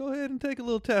easier, then go ahead and take a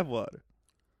little tap water.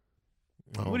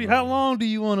 I don't How know. long do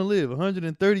you want to live?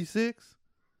 136?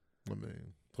 I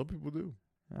mean, some people do.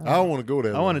 I don't want to go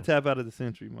there. I want to tap out of the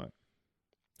century mark.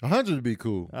 100 would be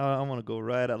cool. I want to go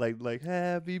right out like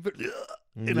happy birthday,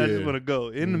 and Yeah. I just want to go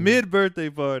in the Mhm. mid birthday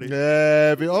party.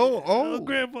 Yeah, Oh,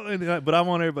 grandpa! But I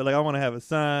want everybody I want to have a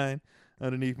sign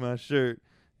underneath my shirt,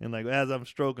 and like as I'm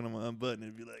stroking, I'm gonna unbutton it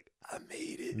and be like, "I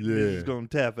made it." And then Yeah. just gonna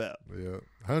tap out. yeah.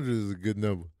 100 is a good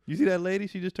number. You see that lady?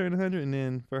 She just turned 100, and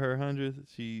then for her 100th,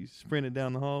 she sprinted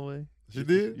down the hallway. She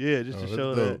did? Yeah, just Oh, to that's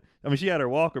show dope. that. I mean, she had her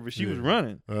walker, but she was Yeah.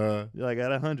 running. Like Like at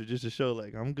 100, just to show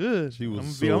like I'm good. She was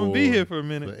I'm gonna be sore here for a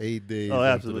minute. for 8 days. Oh,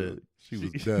 after absolutely. that. She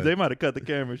was done. They might have cut the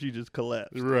camera. She just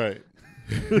collapsed. Right.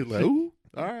 Like, ooh,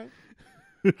 all right.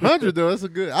 100 though, that's a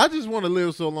good. I just want to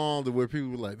live so long to where people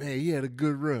were like, man, he had a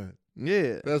good run.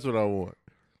 Yeah, That's what I want.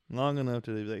 long enough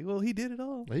to be like, well, he did it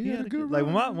all. He had a good like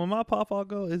run. when my papa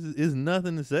go, it's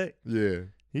nothing to say. Yeah.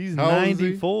 He's How old is he?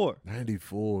 94.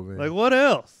 94, man. Like what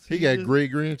else? he got just,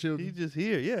 great grandchildren. He's just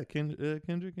here. Yeah,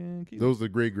 Kendrick and Keith. Those are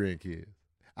great grandkids.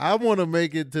 I want to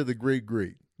make it to the great.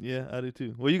 Yeah, I do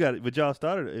too. Well, you got it, but y'all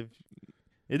started. If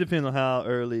it depends on how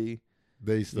early.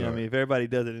 They You start. know what I mean, if everybody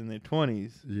does it in their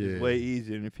 20s, Yeah. it's way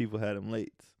easier than if people had them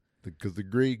late. Because the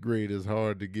great is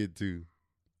hard to get to.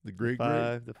 The great.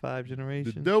 The five The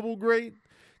generation. double great.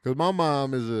 Because my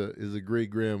mom is a great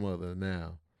grandmother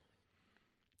now.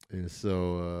 And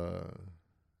so,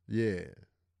 yeah.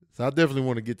 So I definitely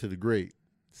want to get to the great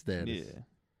status. Yeah,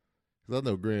 Because I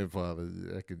know grandfather,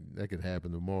 that could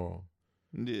happen tomorrow.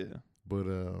 yeah. But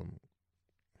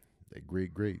that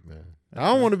great, man. I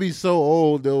don't want to be so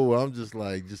old though. I'm just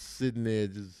sitting there,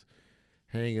 just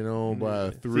hanging on by a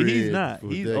Yeah. thread. See, he's not. for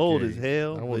He's old as decades.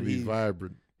 hell. I want but to be he's,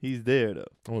 vibrant. he's there though.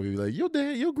 I want to be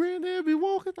like, your granddad be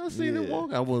walking. I seen him Yeah.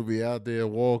 walk. I want to be out there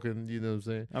walking. You know what I'm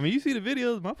saying? I mean, you see the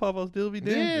videos. My papa still be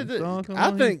dancing. Songs come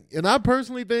on, I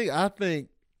personally think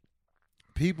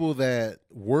people that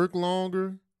work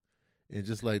longer and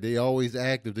just like they always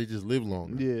active, they just live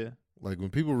longer. Yeah. Like when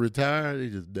people retire, they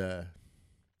just die.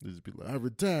 They just be like, I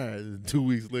retired, and 2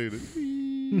 weeks later.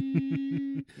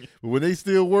 But when they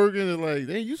still working, they're like,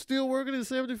 hey, you still working at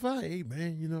 75? Hey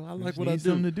man, I like Just what I need do.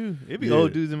 something to do. It be Yeah.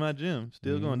 old dudes in my gym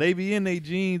still Mhm. going. They be in their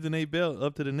jeans and they belt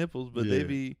up to the nipples, but Yeah. they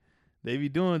be They be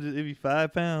doing just, it be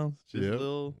 5 pounds. Just Yep.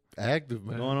 little Active,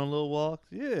 man. going on little walks.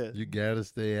 Yeah. You gotta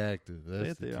stay active.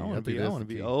 That's the key. I want think to that's the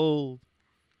be key. old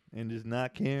and just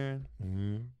not caring.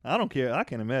 Mm-hmm. I don't care. I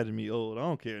can't imagine me old. I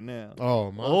don't care now.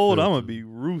 Oh, my Old, I'm filter. gonna be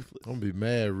ruthless I'm gonna be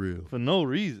mad real. for no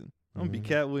reason. I'm gonna be Mhm.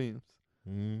 Cat Williams,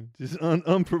 Mm-hmm. just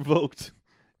unprovoked,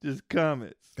 just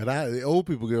comments. And the old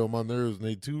people get on my nerves and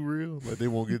they too real. Like they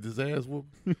won't get this ass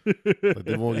whooped. Like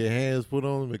they won't get hands put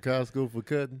on them at Costco for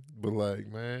cutting. But like,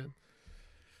 man,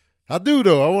 I do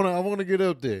though. I wanna get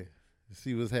up there and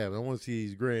see what's happening. I want to see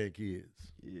these grandkids.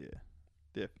 Yeah,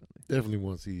 definitely. Definitely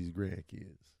want to see these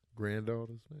grandkids,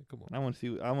 granddaughters. Man, come on. I want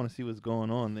to see what's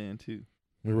going on then too.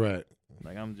 Right.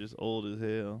 Like I'm just old as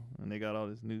hell, and they got all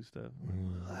this new stuff. I'm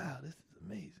Mm. like, wow, this is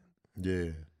amazing.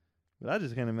 Yeah. But I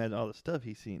just can't imagine all the stuff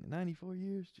he's seen in 94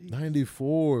 years. Jeez.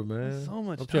 94, man. That's so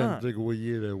much I'm trying time. to think of what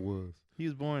year that was. He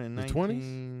was born in The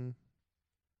 1914,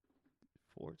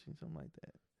 something like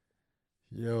that.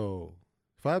 Yo.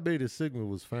 Phi Beta Sigma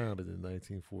was founded in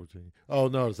 1914. Oh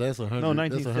no, that's 100. No,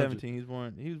 that's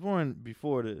 1917. He was born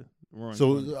before the Roaring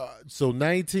So, Twenties. so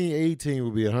 1918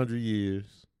 would be 100 years.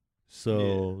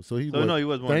 So, so he So was no, he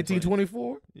was born in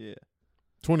 1924, 20. Yeah,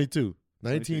 22,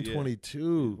 22, yeah. he was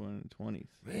 1922. born in the 20s.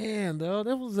 Man, dog,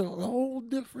 that was a whole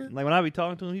different. Like when I be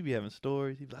talking to him, he be having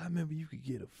stories. He be like, I remember you could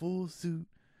get a full suit,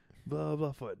 blah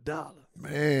blah, for $1.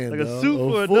 Man, Like a dog, suit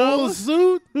for full $1?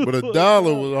 suit, but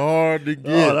 $1 was hard to Oh,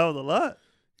 get. that was a lot.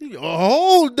 A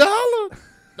whole $1?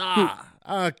 Nah,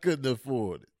 I couldn't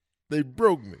afford it. They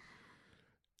broke me.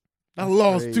 I That's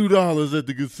lost crazy. $2 at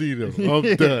the casino.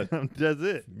 I'm done. That's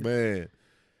it. Man,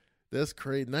 that's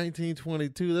crazy.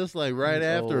 1922. That's like right He's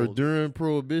after or old. during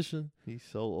Prohibition. He's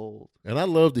so old. And I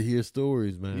love to hear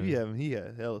stories, man. He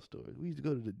had hella stories. We used to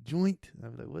go to the joint. I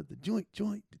was like, what, the joint, the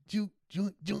juke,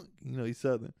 joint. You know, he's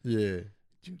Southern. Yeah.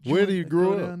 Juke, Where joint. did he Let's grow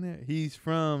go up? down there. He's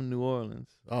from New Orleans,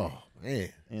 Oh man,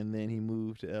 and then he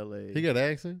moved to L.A. he got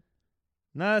an accent.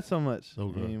 Not so much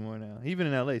Okay. anymore now. He's been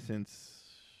in L.A. since,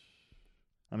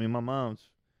 I mean, my mom's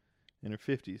in her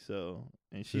 50s, so,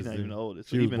 and she's Since not then. even the oldest.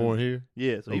 So She he was been born in, here.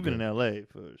 Yeah, so he's been Okay. in L.A.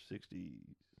 for 60,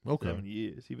 Okay. 70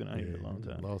 years. He's been out here a long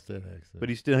time. Lost that accent. But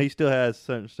he still has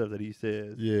certain stuff that he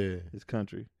says yeah, his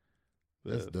country.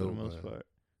 That's for dope, the most man. part.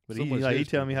 But So he much like he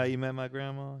history, tell me how man. he met my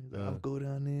grandma. He's like, Uh. I'll go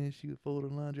down there, she would fold the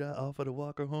laundry, I offer to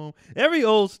walk her home. Every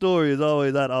old story is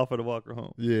always I'd offer to walk her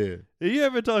home. yeah, If you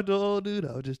ever talk to an old dude,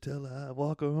 I would just tell her I'd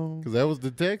walk her home. because that was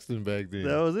the texting back then.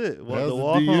 That was it. That The was the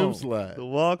walk DM home. slide. The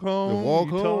walk home. The walk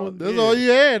you home. talk, That's yeah. all you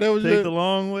had. That was Take your. the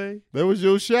long way. That was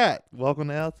your shot. Walk on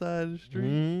the outside of the street.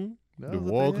 Mhm. That The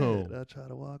was what walk they had. home. I try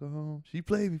to walk her home. She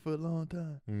played me for a long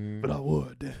time, Mhm. but I wore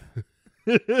her down.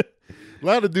 A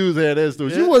lot of dudes had that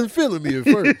story. She Yeah. wasn't feeling me at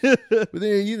first, but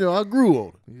then I grew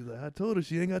on her. He's like, I told her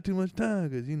she ain't got too much time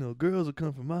because, girls will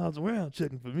come from miles around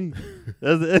checking for me.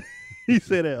 That's it. He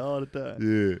say that all the time.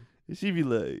 Yeah, And she be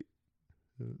like,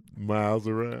 miles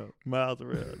around. miles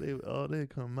around. They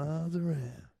come miles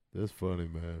around. That's funny,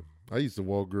 man. I used to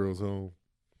walk girls home.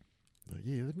 Like,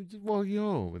 yeah, let me just walk you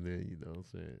home, and then what I'm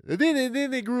saying. And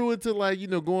then they grew into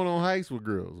going on hikes with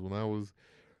girls.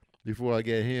 Before I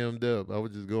got hemmed up, I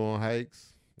would just go on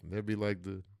hikes. And that'd be like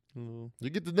you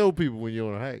get to know people when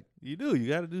you're on a hike. You do. You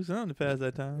got to do something to pass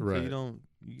that time. So Right.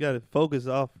 you got to focus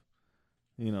off,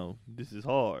 this is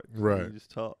hard. So Right. You just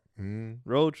talk. Mm-hmm.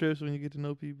 Road trips when you get to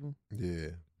know people. Yeah,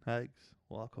 Hikes,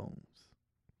 walk homes.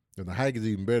 and the hike is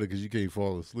even better because you can't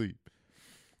fall asleep.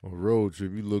 On a road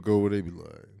trip, you look over, they be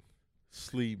like,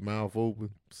 sleep, mouth open.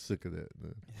 Sick of that,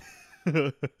 man.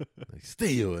 Like,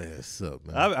 stay your ass up,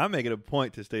 man. I make it a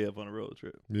point to stay up on a road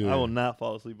trip. Yeah. I will not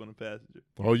fall asleep on a passenger.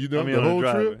 Oh, you know I mean, the on a whole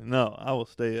driver. trip? No, I will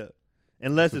stay up.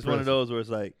 Unless That's it's one of impressive. those where it's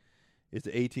like, it's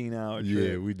an 18-hour trip.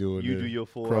 Yeah, we doing You that. do your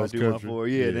 4, I cross do my country. 4.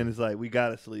 Yeah, Yeah. then it's like, we got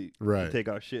to sleep. Right. To take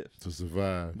our shifts. To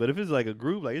survive. But if it's like a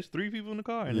group, like it's 3 people in the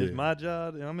car, and it's Yeah. my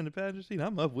job, and I'm in the passenger seat,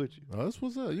 I'm up with you. Oh, that's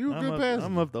what's up. You a I'm good up, passenger.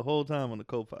 I'm up the whole time on the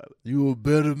co-pilot. You a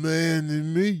better man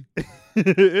than me.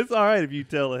 It's all right if you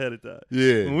tell ahead of time. When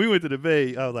Yeah. we went to the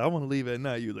Bay, I was like, I want to leave at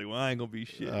night. You was like, well, I ain't going to be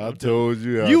shit. I told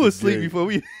you. You out was the asleep gate. before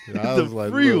we I the was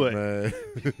like, freeway.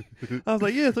 look, man. I was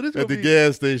like, yeah, so this At the gonna be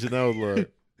gas station, I was like,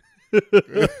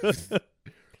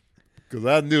 because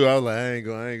I knew I was like, I ain't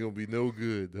gonna be no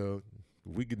good, dog.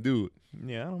 We can do it.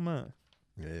 Yeah, I don't mind.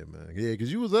 Yeah, man. Yeah,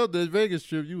 because you was up that Vegas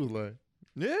trip. You was like,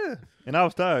 Yeah. And I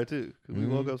was tired too. 'Cause we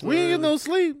woke up so we ain't get early. no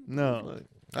sleep. No. Like,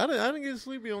 I didn't get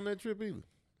sleepy on that trip either.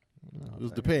 No, It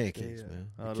was the like, pancakes, yeah. man.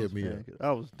 Oh, That those kept me up. pancakes.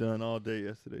 I was done all day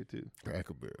yesterday too.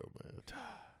 Cracker Barrel, man.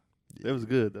 It was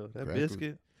good though. That Cracker-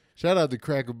 biscuit. Shout out to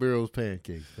Cracker Barrel's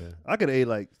pancakes, man. I could have ate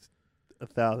like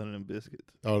 1,000 of them biscuits.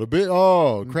 Oh,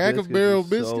 Cracker Biscuits Barrel is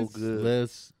so biscuits. good.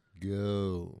 Let's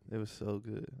go. It was so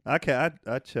good. I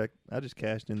checked. I just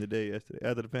cashed in yesterday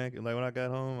after the pancake. Like when I got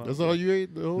home. That's all you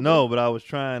ate the whole No, day? but I was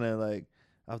trying to like.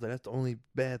 I was like, that's the only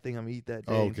bad thing I'm gonna eat that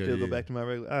day. And Okay, still go yeah. back to my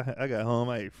regular. I got home.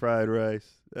 I ate fried rice.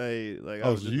 I ate like. I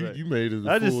Oh, was so just like, you made it a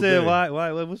I just full said, day.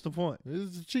 why? What's the point?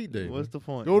 It's a cheat day. What's man. the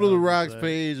point? Go to the I was Rocks just like,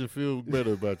 page and feel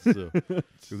better about yourself. Because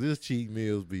this cheat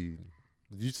meals be...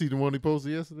 Did you see the one he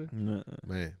posted yesterday? Nuh-uh.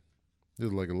 Man,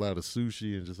 there's like a lot of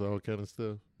sushi and just all kind of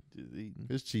stuff. Just eating.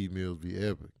 His cheat meals be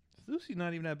epic. Sushi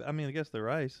not even that bad. I mean, I guess the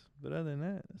rice, but other than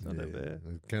that, it's not that bad.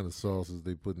 The kind of sauces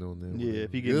they putting on there. Yeah,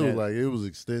 if you get it was that- like it was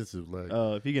extensive. Like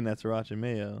Oh, if you getting that sriracha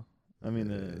mayo, I mean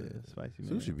Yeah. the spicy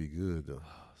mayo. sushi be good though.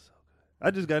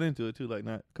 I just got into it too, like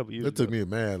not a couple years That ago. took me a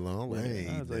mad long. I'm like, I ain't I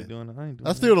eating was like that. I ain't doing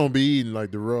I still don't be eating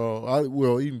like the raw.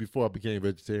 Even before I became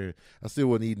vegetarian, I still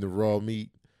wasn't eating the raw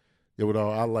meat. It would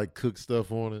all I like cook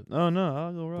stuff on it. Oh no,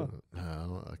 I'll go raw. But,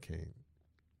 nah, I can't.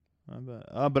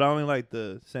 But I only like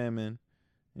the salmon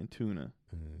and tuna.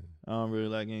 Mm. I don't really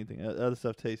like anything. Other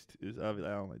stuff tastes. Obviously,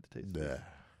 I don't like the taste. Of Nah. it.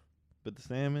 But the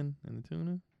salmon and the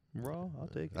tuna raw, I'll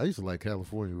take it. I used to like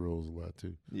California rolls a lot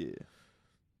too. Yeah,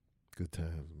 Good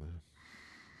times, man.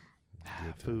 Good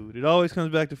times. food. It always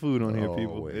comes back to food on here,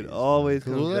 people. It Always, always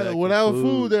man. comes back. Without to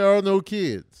food, there are no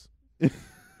kids.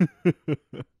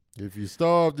 If you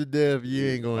starve to death, you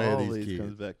ain't gonna have always these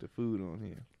comes kids. back to food on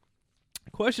here.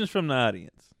 Questions from the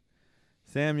audience.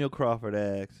 Samuel Crawford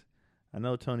asks, I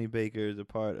know Tony Baker is a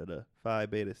part of the Phi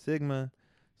Beta Sigma,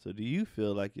 so do you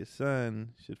feel like your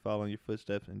son should follow in your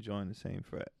footsteps and join the same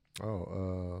frat?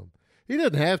 He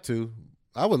doesn't have to.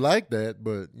 I would like that,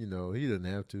 but he doesn't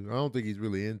have to. I don't think he's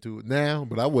really into it now,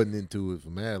 but I wasn't into it for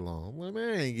mad long. I'm like, man,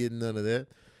 I ain't getting none of that.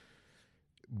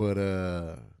 But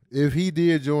if he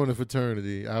did join a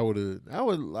fraternity, I would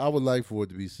like for it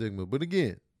to be Sigma. But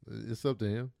again, it's up to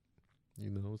him.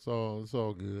 It's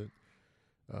all good.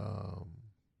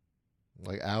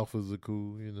 Like alphas are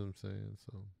cool, you know what I'm saying?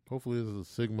 So hopefully it's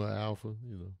a Sigma Alpha,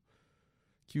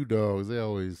 Q dogs, they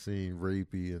always seem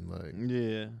rapey and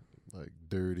like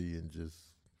dirty and just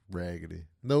raggedy.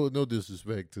 No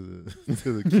disrespect to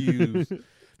the Qs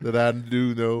that I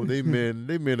do know. They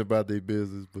men about their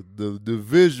business, but the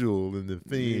visual and the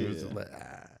theme is just like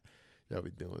y'all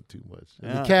be doing too much.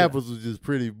 And the Kappas was just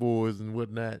pretty boys and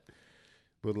whatnot.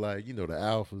 But like, the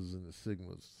Alphas and the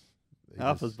Sigmas.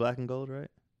 Alpha's black and gold, right?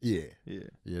 Yeah. Yeah.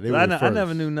 Yeah, they But were I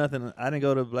never knew nothing. I didn't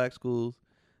go to black schools,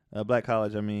 black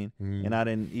college, I mean. Mhm. And I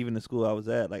didn't, even the school I was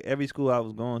at, like every school I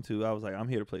was going to, I was like, I'm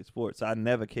here to play sports. So I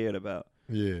never cared about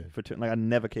fraternity. Like I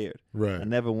never cared. Right. I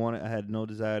never wanted, I had no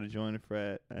desire to join a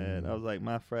frat. And Mhm. I was like,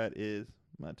 my frat is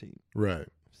my team. Right.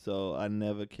 So I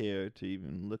never cared to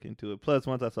even look into it. Plus,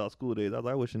 once I saw School Days, I was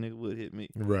like, I wish a nigga would hit me.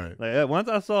 Right. Like once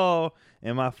I saw,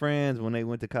 and my friends, when they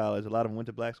went to college, a lot of them went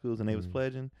to black schools and they was Mhm.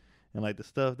 pledging. And like the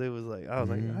stuff they was like, I was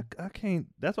Mhm. like, I can't.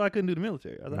 That's why I couldn't do the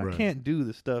military. I was like, Right. I can't do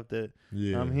the stuff that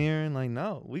Yeah. I'm hearing. Like,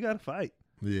 no, we got to fight.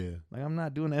 Yeah. Like, I'm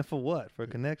not doing that for what? For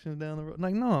connections down the road?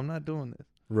 Like, no, I'm not doing this.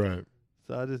 Right.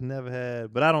 So I just never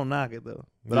had. But I don't knock it though.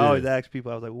 But I Yeah. always ask people.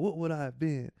 I was like, what would I have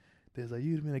been? They was like,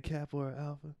 you'd have been a Kappa or an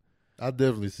Alpha. I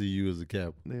definitely see you as a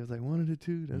Kappa. They was like, one of the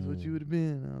two. That's what you would have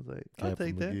been. I was like, I'll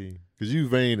take that. Because you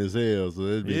vain as hell, so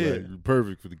it'd be Yeah. like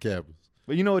perfect for the Kappas.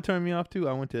 But you know what turned me off too?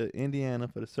 I went to Indiana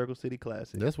for the Circle City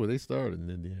Classic. That's where they started in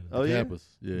Indiana. Oh, the yeah? Kappas.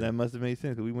 Yeah. That must have made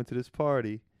sense because we went to this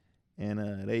party, and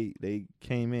they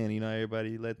came in.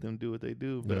 Everybody let them do what they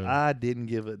do, but Yeah. I didn't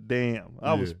give a damn.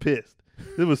 I was Yeah. pissed.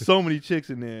 There was so many chicks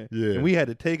in there, Yeah. and we had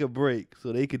to take a break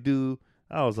so they could do.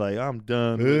 I was like, I'm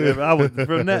done. with it. I was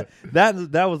from that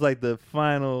was like the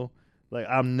final. Like,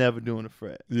 I'm never doing a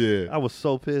frat. Yeah. I was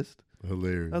so pissed.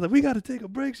 Hilarious. I was like, we got to take a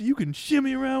break so you can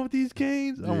shimmy around with these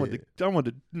canes. I wanted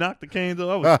to knock the canes off.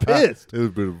 I was pissed. It was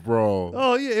a bit of brawl.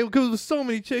 Oh yeah, because there was so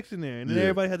many chicks in there, and then Yeah.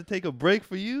 everybody had to take a break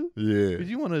for you. Yeah. Cause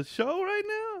you want a show right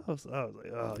now? I was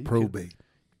like, oh, you Probate.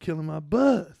 killing my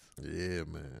buzz. Yeah,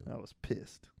 man. I was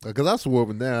pissed. Because I swore up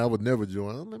and down I would never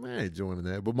join. I'm like, man, I ain't joining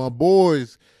that. But my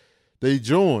boys, they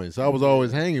joined, so I was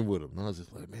always hanging with them. And I was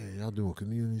just like, man, y'all doing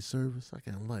community service? I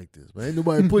kind of like this, man. Ain't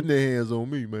nobody putting their hands on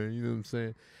me, man. You know what I'm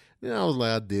saying? Then I was like,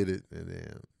 I did it, and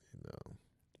then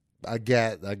I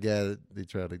got it. They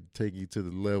try to take you to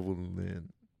the level, and then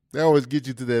they always get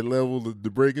you to that level, the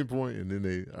breaking point, and then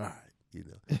they, all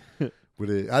right, But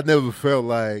I never felt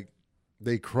like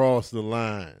they crossed the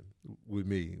line with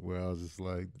me, where I was just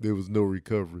like, there was no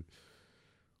recovery.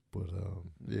 But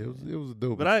yeah, it was a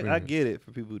dope. But I experience. get it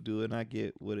for people who do it, and I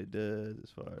get what it does as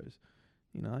far as,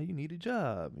 you need a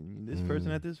job, and this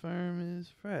person at this firm is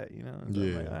frat, And so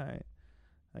I'm like, all right,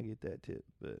 I get that tip,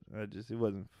 but it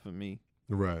wasn't for me.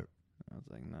 Right. I was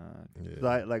like, nah.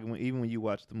 Yeah. Like even when you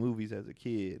watch the movies as a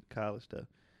kid, college stuff,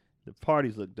 the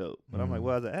parties look dope. But I'm like,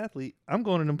 well, as an athlete, I'm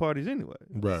going to them parties anyway.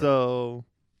 Right. So,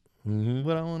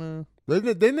 what I want to.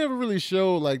 They never really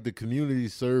show like the community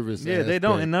service. Yeah, they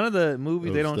don't. In aspect none of the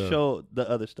movies, they don't stuff. show the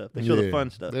other stuff. They show the Yeah, fun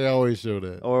stuff. They always show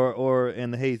that. Or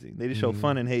in the hazing. They just show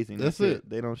fun and hazing. That's it.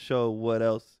 They don't show what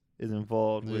else is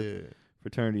involved with Yeah.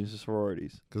 fraternities and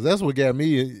sororities. Because that's what got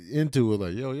me into it.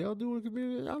 Like, yo, y'all doing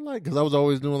community? I like, because I was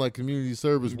always doing like community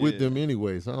service with them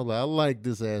anyway. So I was like, I like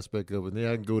this aspect of it. Then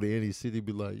I can go to any city,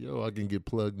 be like, yo, I can get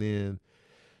plugged in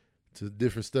to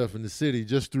different stuff in the city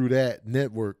just through that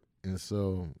network. And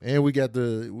so, and we got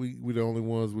we the only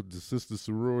ones with the sister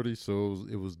sorority, so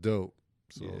it was dope.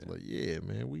 So I was like, yeah,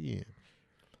 man, we in.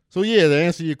 So yeah, to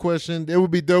answer your question, it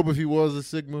would be dope if he was a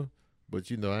Sigma,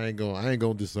 but you know, I ain't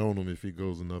gonna disown him if he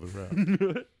goes another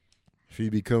route. If he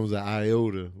becomes an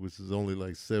iota, which is only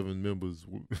like 7 members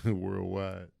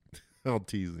worldwide. I'm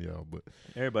teasing y'all, but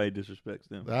everybody disrespects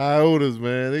them. The iotas,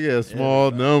 man, they got small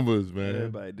numbers, man.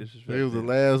 Everybody disrespects They was them.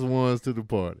 the last ones to the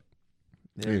party.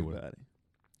 Everybody. Anyway.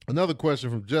 Another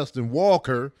question from Justin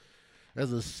Walker.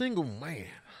 As a single man,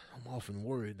 I'm often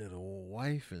worried that a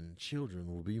wife and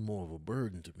children will be more of a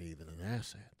burden to me than an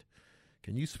asset.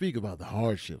 Can you speak about the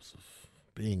hardships of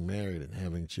being married and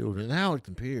having children and how it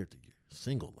compared to your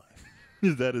single life?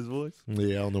 Is that his voice?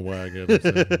 Yeah, I don't know why I got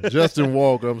him. Justin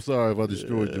Walker, I'm sorry if I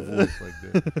destroyed your voice like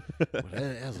that. But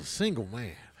as a single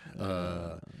man,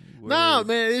 nah,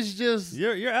 man, it's just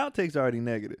your outtake's already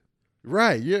negative.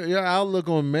 Right, your outlook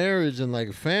on marriage and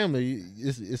like family,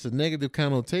 it's a negative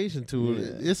connotation to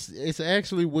it. Yeah. It's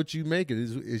actually what you make it.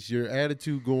 It's your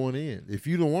attitude going in. If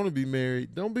you don't want to be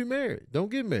married, don't be married. Don't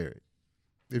get married.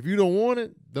 If you don't want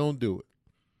it, don't do it.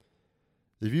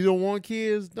 If you don't want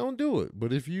kids, don't do it.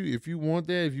 But if you want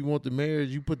that, if you want the marriage,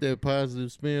 you put that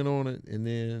positive spin on it, and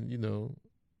then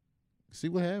see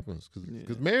what happens.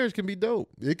 Because marriage can be dope.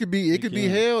 It could be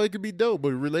hell. It could be dope.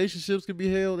 But relationships could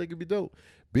be hell. They could be dope.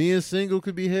 Being single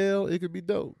could be hell. It could be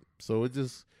dope. So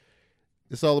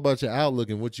it's all about your outlook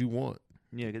and what you want.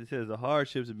 Yeah, because it says the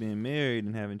hardships of being married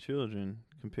and having children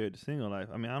compared to single life.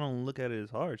 I mean, I don't look at it as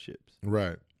hardships.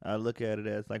 Right. I look at it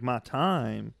as like my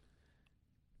time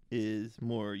is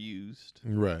more used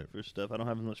for stuff. I don't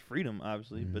have as much freedom,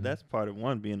 obviously, but that's part of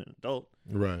being an adult.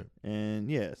 Right. And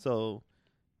so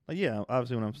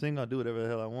obviously when I'm single, I do whatever the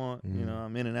hell I want. You know,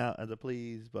 I'm in and out as I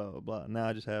please, blah, blah, blah. Now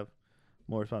I just have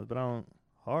more responsibility. But I don't,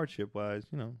 hardship-wise,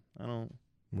 I don't.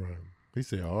 Right. He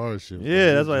said hardship.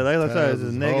 Yeah, that's why it's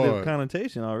a negative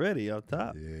connotation already up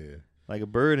top. Yeah. Like a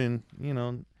burden,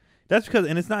 That's because,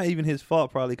 and it's not even his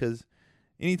fault probably, because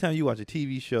anytime you watch a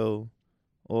TV show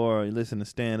or you listen to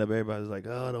stand-up, everybody's like,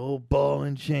 oh, the old ball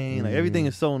and chain. Like everything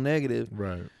is so negative.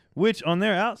 Right. Which on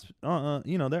their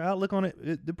their outlook on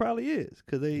it probably is,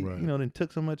 because they they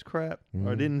took so much crap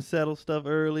or didn't settle stuff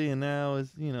early, and now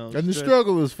it's and the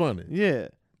struggle is funny. Yeah,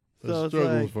 so the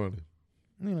struggle is funny.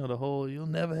 The whole you'll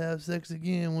never have sex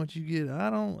again once you get.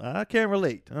 I can't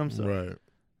relate. I'm sorry.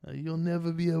 Right. You'll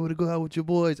never be able to go out with your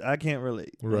boys. I can't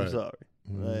relate. Right. I'm sorry.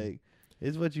 Like.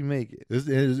 It's what you make it.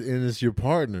 It's your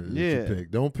partner that you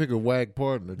pick. Don't pick a whack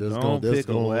partner. Don't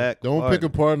pick a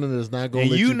partner that's not going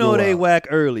to let you you know go they out. whack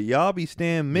early. Y'all be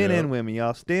staying, men and women.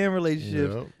 Y'all stay in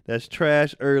relationships that's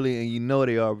trash early, and you know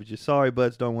they are, but your sorry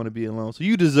butts don't want to be alone. So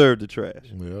you deserve the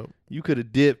trash. Yep. You could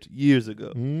have dipped years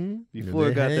ago before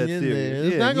it got that serious.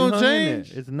 It's not going to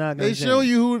change. It's not going to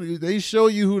change. They show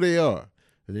you who they are.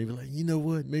 And they be like, you know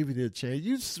what? Maybe they'll change.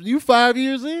 You 5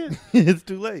 years in. It's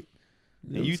too late.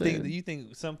 You know and you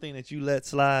think something that you let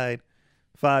slide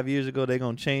 5 years ago, they're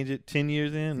going to change it 10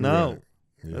 years in? No.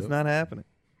 Right. That's not happening.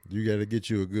 You got to get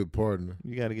you a good partner.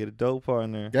 You got to get a dope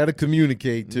partner. Got to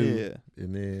communicate too. Yeah.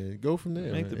 And then go from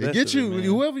there. Make man. the best Get of it, man.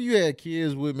 Whoever you had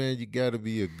kids with, man, you got to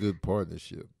be a good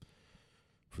partnership.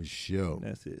 For sure.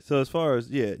 That's it. So as far as,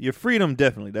 your freedom,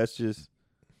 definitely. That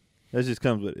just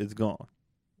comes with it. It's gone.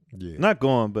 Yeah. Not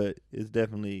gone, but it's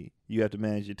definitely, you have to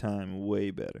manage your time way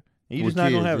better. And you're just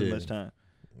not going to have as much time.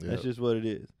 Yep. That's just what it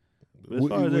is. But as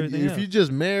far as everything if else, you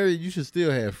just married, you should still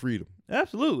have freedom.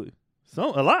 Absolutely.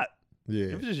 A lot. Yeah.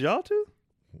 If it's just y'all two.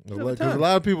 Because a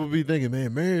lot of people be thinking,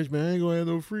 man, marriage, man, I ain't going to have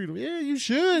no freedom. Yeah, you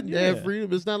should have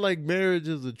freedom. It's not like marriage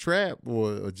is a trap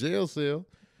or a jail cell.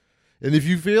 And if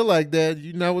you feel like that,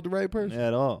 you're not with the right person.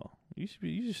 At all. You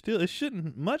should still,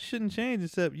 much shouldn't change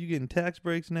except you getting tax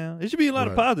breaks now. It should be a lot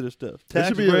of positive stuff.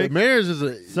 Tax breaks. Marriage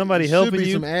is somebody helping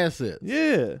you. Some assets.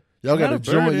 Yeah. Y'all got a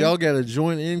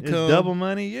joint income. It's double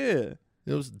money, yeah.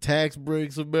 Those tax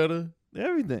breaks are better.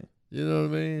 Everything. You know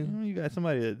what I mean? You got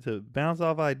somebody to bounce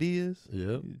off ideas.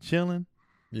 Yeah. Chilling.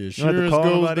 Yeah, insurance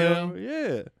goes down.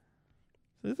 Yeah.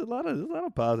 There's a lot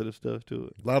of positive stuff to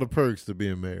it. A lot of perks to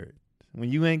being married. When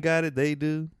you ain't got it, they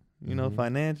do. you know,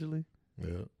 financially.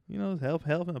 Yeah. You know,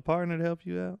 helping a partner to help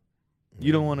you out.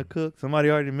 You don't want to cook. Somebody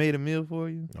already made a meal for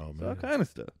you. Oh, So all man. kind of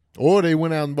stuff. Or they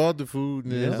went out and bought the food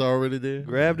and it's Yeah. already there.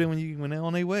 Grabbed it when they're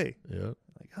on their way. Yeah.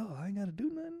 Like, oh, I ain't got to do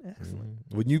nothing. Excellent.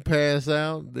 When you pass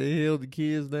out, they held the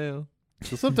kids down.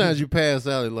 So sometimes you pass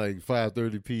out at like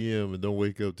 5:30 p.m. and don't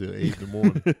wake up till 8 in the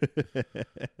morning.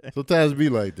 Sometimes it be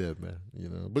like that, man. You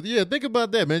know. But yeah, think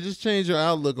about that, man. Just change your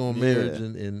outlook on marriage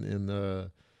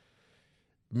and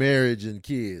marriage and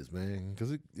kids, man,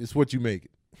 because it's what you make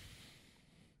it.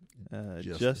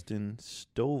 Justin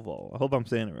Stovall. I hope I'm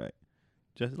saying it right.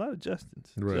 Just a lot of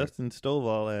Justins. Right. Justin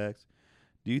Stovall asks,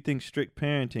 do you think strict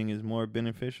parenting is more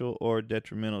beneficial or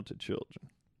detrimental to children?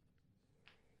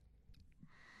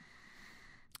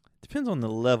 Depends on the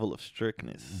level of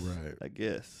strictness, Right. I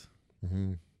guess.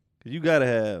 Mm-hmm. Because you got to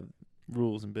have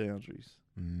rules and boundaries.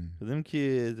 Mm-hmm. For them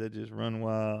kids that just run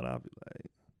wild, I'll be like,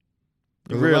 it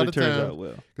There's a lot rarely of turns times- out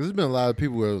well. Because there's been a lot of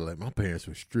people where like, my parents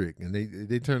were strict, and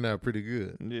they turned out pretty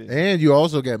good. Yeah. And you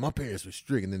also got, my parents were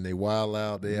strict, and then they wild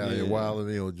out. They out here Yeah. wilding,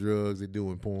 they on drugs, they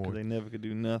doing 'Cause porn. they never could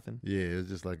do nothing. Yeah, it's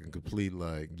just like a complete,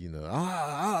 like, you know,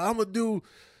 I'm going to do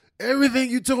everything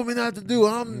you told me not to do.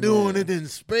 I'm doing it in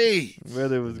spades.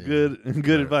 Whether it was Yeah. good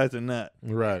Right. advice or not.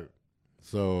 Right.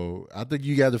 So I think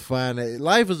you got to find that.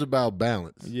 Life is about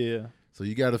balance. Yeah. So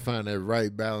you got to find that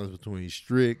right balance between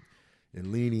strict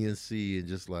and leniency and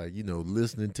just like, you know,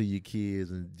 listening to your kids,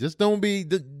 and just don't be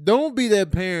that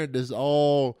parent that's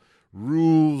all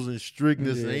rules and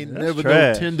strictness and Yeah, ain't that's never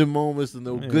trash. no tender moments and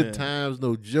no Yeah. good times,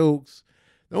 no jokes.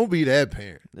 Don't be that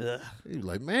parent. Ugh. You're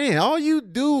like, man, all you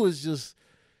do is just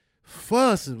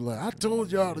fuss and like, I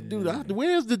told y'all to do that.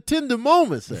 Where's the tender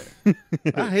moments at?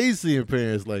 I hate seeing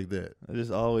parents like that. They're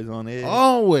just always on edge.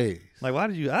 Always. Like, why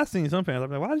did you? I seen some parents.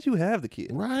 I'm like, why did you have the kid?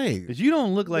 Right. Because you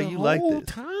don't look like The you like whole this.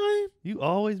 time. You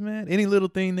always mad. Any little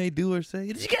thing they do or say,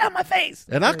 did you get out of my face?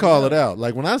 And I call it out.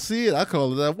 Like when I see it, I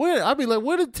call it out. I be like,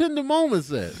 where the tender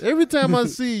moments at? Every time I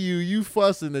see you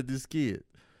fussing at this kid.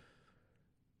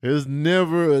 There's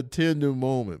never a tender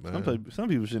moment, man. Some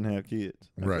people shouldn't have kids.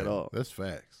 Like, Right. At all. That's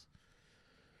facts.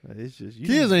 It's just you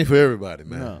Kids don't- ain't for everybody,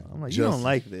 man. No, I'm like, you don't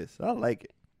like this. I like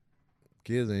it.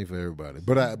 Kids ain't for everybody.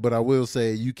 But I will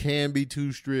say you can be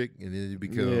too strict, and then it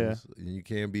becomes you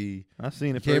can't be I've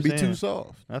seen it. can't be too firsthand.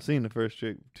 soft. I've seen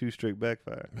the too strict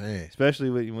backfire, Man. especially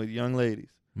with young ladies.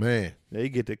 Man. They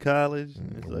get to college,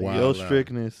 and it's like Wild your out.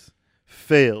 strictness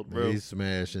failed, bro. They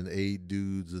smashing 8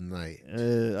 dudes a night.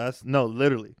 No,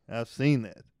 literally, I've seen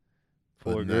that.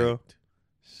 Poor A girl,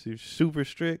 night. super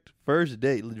strict. First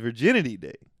date, virginity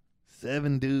day,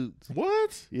 7 dudes.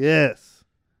 What? Yes,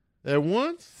 At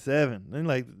once? 7. Then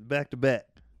like back to back,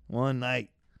 one night.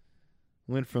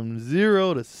 Went from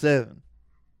 0 to 7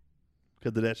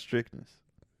 because of that strictness.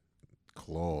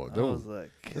 Claude. I was like,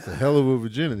 That's a hell of a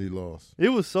virginity loss. it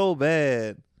was so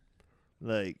bad.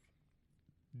 Like,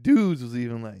 dudes was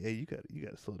even like, "Hey, you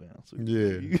got to slow down." So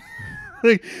Yeah.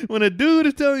 like when a dude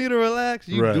is telling you to relax,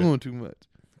 you Right. doing too much.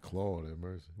 Claude, have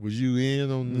mercy. Was you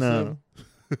in on the No.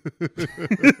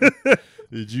 setup?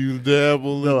 Did you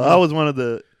dabble? No, in I was one of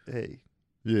the. Hey,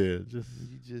 Yeah,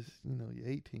 you're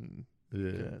 18.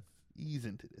 yeah. Gotta ease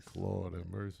into this. Claude, have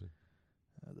mercy.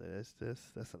 I was like,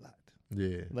 that's a lot.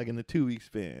 Yeah. Like in the 2-week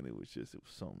span, it was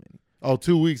so many. Oh,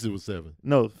 2 weeks it was 7.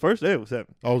 No, the first day it was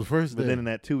 7. Oh, the first But day. then in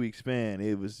that 2-week span,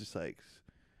 it was just like,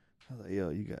 I was like, yo,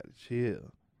 you gotta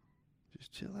chill.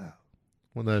 Just chill out.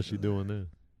 What now she doing then?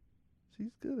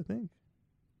 She's good, I think.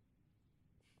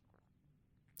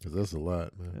 'Cause that's a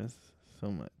lot, man. That's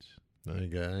so much. I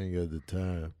ain't got the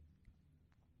time.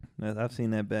 I've seen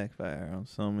that backfire on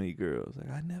so many girls. Like,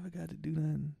 I never got to do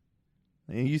nothing.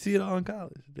 And you see it all in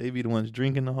college. They be the ones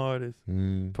drinking the hardest,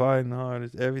 partying the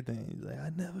hardest, everything. He's like,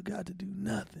 I never got to do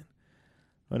nothing.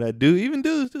 But I do. Even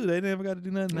dudes, too. They never got to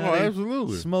do nothing. Now Oh, they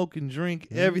absolutely. smoke and drink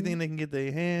everything they can get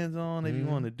their hands on. If you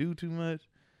want to do too much,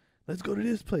 let's go to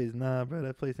this place. Nah, bro,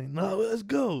 that place ain't. No, let's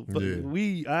go. But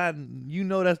Yeah. you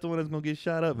know that's the one that's going to get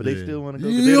shot up, but they Yeah. still want to go.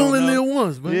 You only live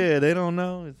once, man. Yeah, they don't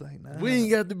know. It's like, nah. We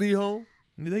ain't got to be home.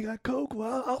 They got coke.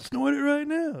 Well, I'll snort it right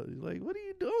now. He's like, what are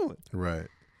you doing? Right.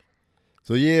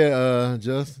 So yeah,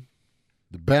 Justin,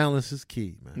 the balance is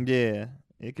key, man. Yeah,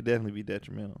 it could definitely be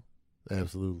detrimental.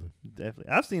 Absolutely.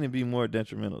 Definitely, I've seen it be more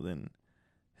detrimental than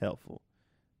helpful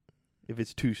if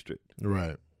it's too strict.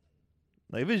 Right.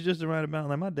 Like if it's just the right amount.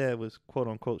 Like my dad was quote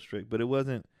unquote strict, but it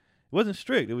wasn't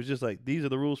strict. It was just like these are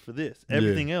the rules for this.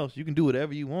 Everything else you can do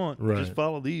whatever you want. Right. Just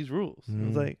follow these rules. It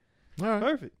was like All right.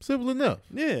 perfect. Simple enough.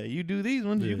 Yeah, you do these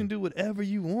ones. You Yeah. can do whatever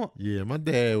you want. Yeah, my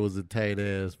dad was a tight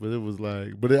ass, but it was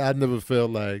like, I never felt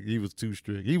like he was too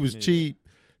strict. He was cheap,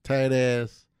 tight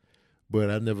ass, but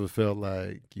I never felt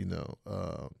like,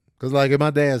 Because like at my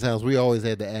dad's house, we always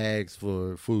had to ask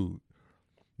for food.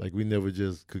 Like we never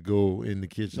just could go in the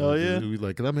kitchen. Oh, yeah? We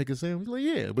like, can I make a sandwich? Like,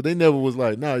 yeah. But they never was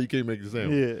like, nah, you can't make a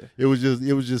sandwich. Yeah. It was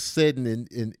just setting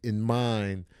in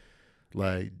mind,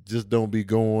 like just don't be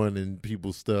going in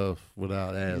people's stuff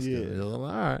without asking. Yeah. It was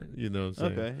like, all right, you know what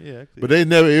I'm saying? Okay. Yeah. I see. But they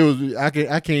never. It was I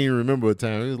can't even remember a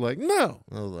time. It was like no.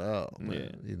 I was like, oh man,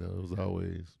 Yeah. you know, it was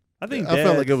always. I think I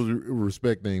felt like it dads- was a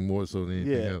respect thing more so than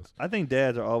anything Yeah, else. I think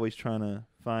dads are always trying to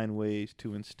find ways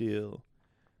to instill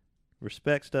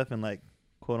respect stuff and like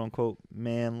quote unquote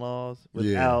man laws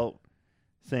without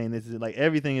saying this is like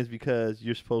everything is because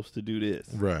you're supposed to do this.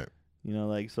 Right. You know,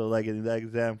 like so like in that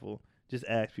example, just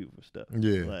ask people for stuff.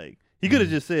 Yeah. Like he could have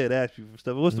just said ask people for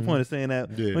stuff. But what's the Mhm. point of saying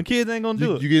that Yeah. when kids ain't gonna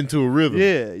do it? You get into a rhythm.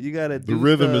 Yeah, you gotta The do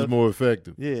rhythm stuff. is more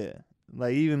effective. Yeah.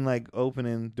 Like even like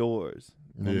opening doors.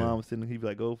 My Yeah. mom was sitting, he'd be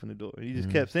like, "Go open the door." He just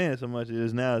Mhm. kept saying it so much. It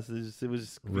was now it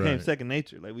became Right. second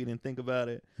nature. Like we didn't think about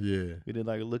it. Yeah. We did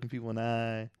like looking people in the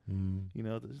eye. Mm. You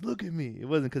know, just look at me. It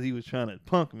wasn't because he was trying to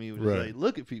punk me. It was just Right. like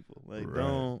look at people. Like Right.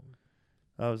 don't.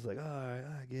 I was like, all right,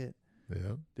 I get.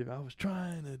 Yeah. I was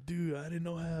trying to do. I didn't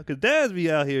know how. Cause dads be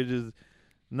out here just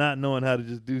not knowing how to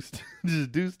just do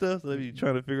just do stuff. So they be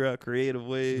trying to figure out creative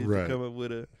ways Right. to come up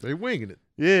with a. They winging it.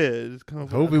 Yeah, just come up.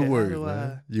 Hope with, it okay, works, how do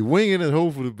man. You winging it.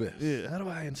 Hope for the best. Yeah, how do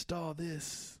I install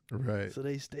this Right. so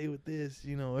they stay with this,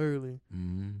 early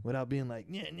Mm. without being like,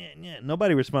 yeah.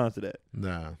 Nobody responds to that.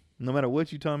 Nah. No matter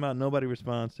what you talking about, nobody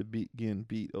responds to getting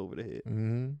beat over the head.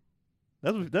 Mm.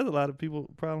 That's a lot of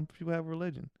problem people have with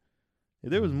religion. If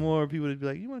there was more people that'd be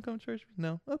like, you want to come to church?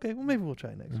 No. Okay, well maybe we'll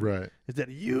try next week. Right. Instead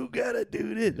of you gotta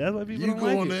do this. That's why people You don't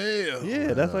like going it. to hell?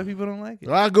 Yeah, that's why people don't like it.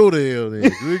 I go to hell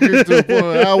then. We get to a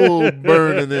point I will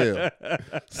burn in hell.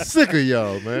 Sick of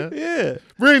y'all, man. Yeah.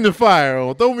 Bring the fire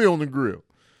on. Throw me on the grill.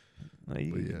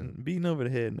 Like, But yeah. beating over the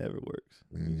head never works.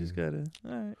 You just Mhm. gotta,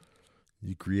 all right.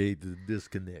 You create the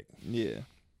disconnect. Yeah.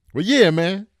 Well, yeah,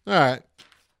 man. All right.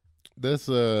 That's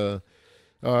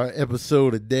our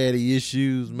episode of Daddy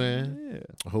Issues, man. Yeah.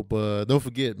 I hope don't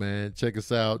forget, man, check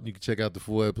us out. You can check out the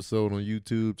full episode on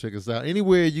YouTube. Check us out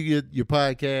anywhere you get your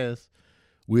podcast.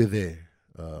 We're there.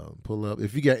 Pull up.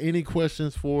 If you got any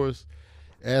questions for us,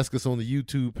 ask us on the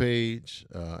YouTube page.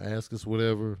 Ask us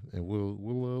whatever, and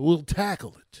we'll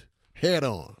tackle it head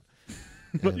on.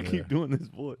 Why And, you keep doing this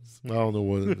voice? I don't know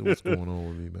what's going on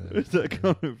with me, man. Where's that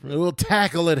coming from? We'll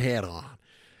tackle it head on.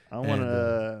 I want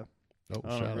to,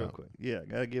 Shout real out. quick. Yeah,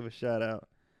 gotta give a shout out.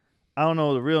 I don't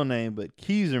know the real name, but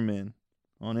Keezerman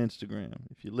on Instagram.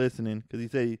 If you're listening, because he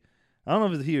said, I don't know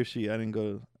if it's he or she. I didn't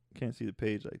go, can't see the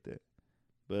page like that.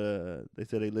 But they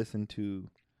said they listened to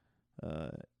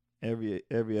every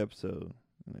episode,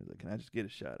 and they're like, "Can I just get a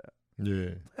shout out?"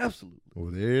 Yeah. Absolutely.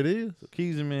 Well, there it is. So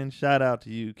Keezerman, shout out to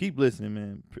you. Keep listening,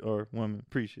 man, or woman.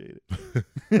 Appreciate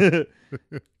it.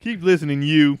 Keep listening,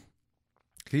 you.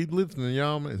 Keep listening,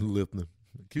 y'all, man. Listening.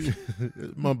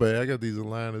 My bad. I got these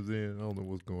aligners in. I don't know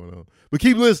what's going on. But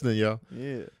keep listening, y'all.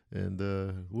 Yeah.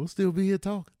 And we'll still be here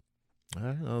talking. All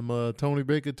right. I'm Tony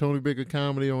Baker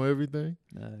Comedy on everything.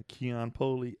 Keon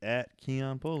Poley at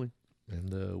Keon Poley.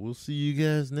 And we'll see you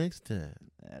guys next time.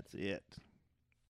 That's it.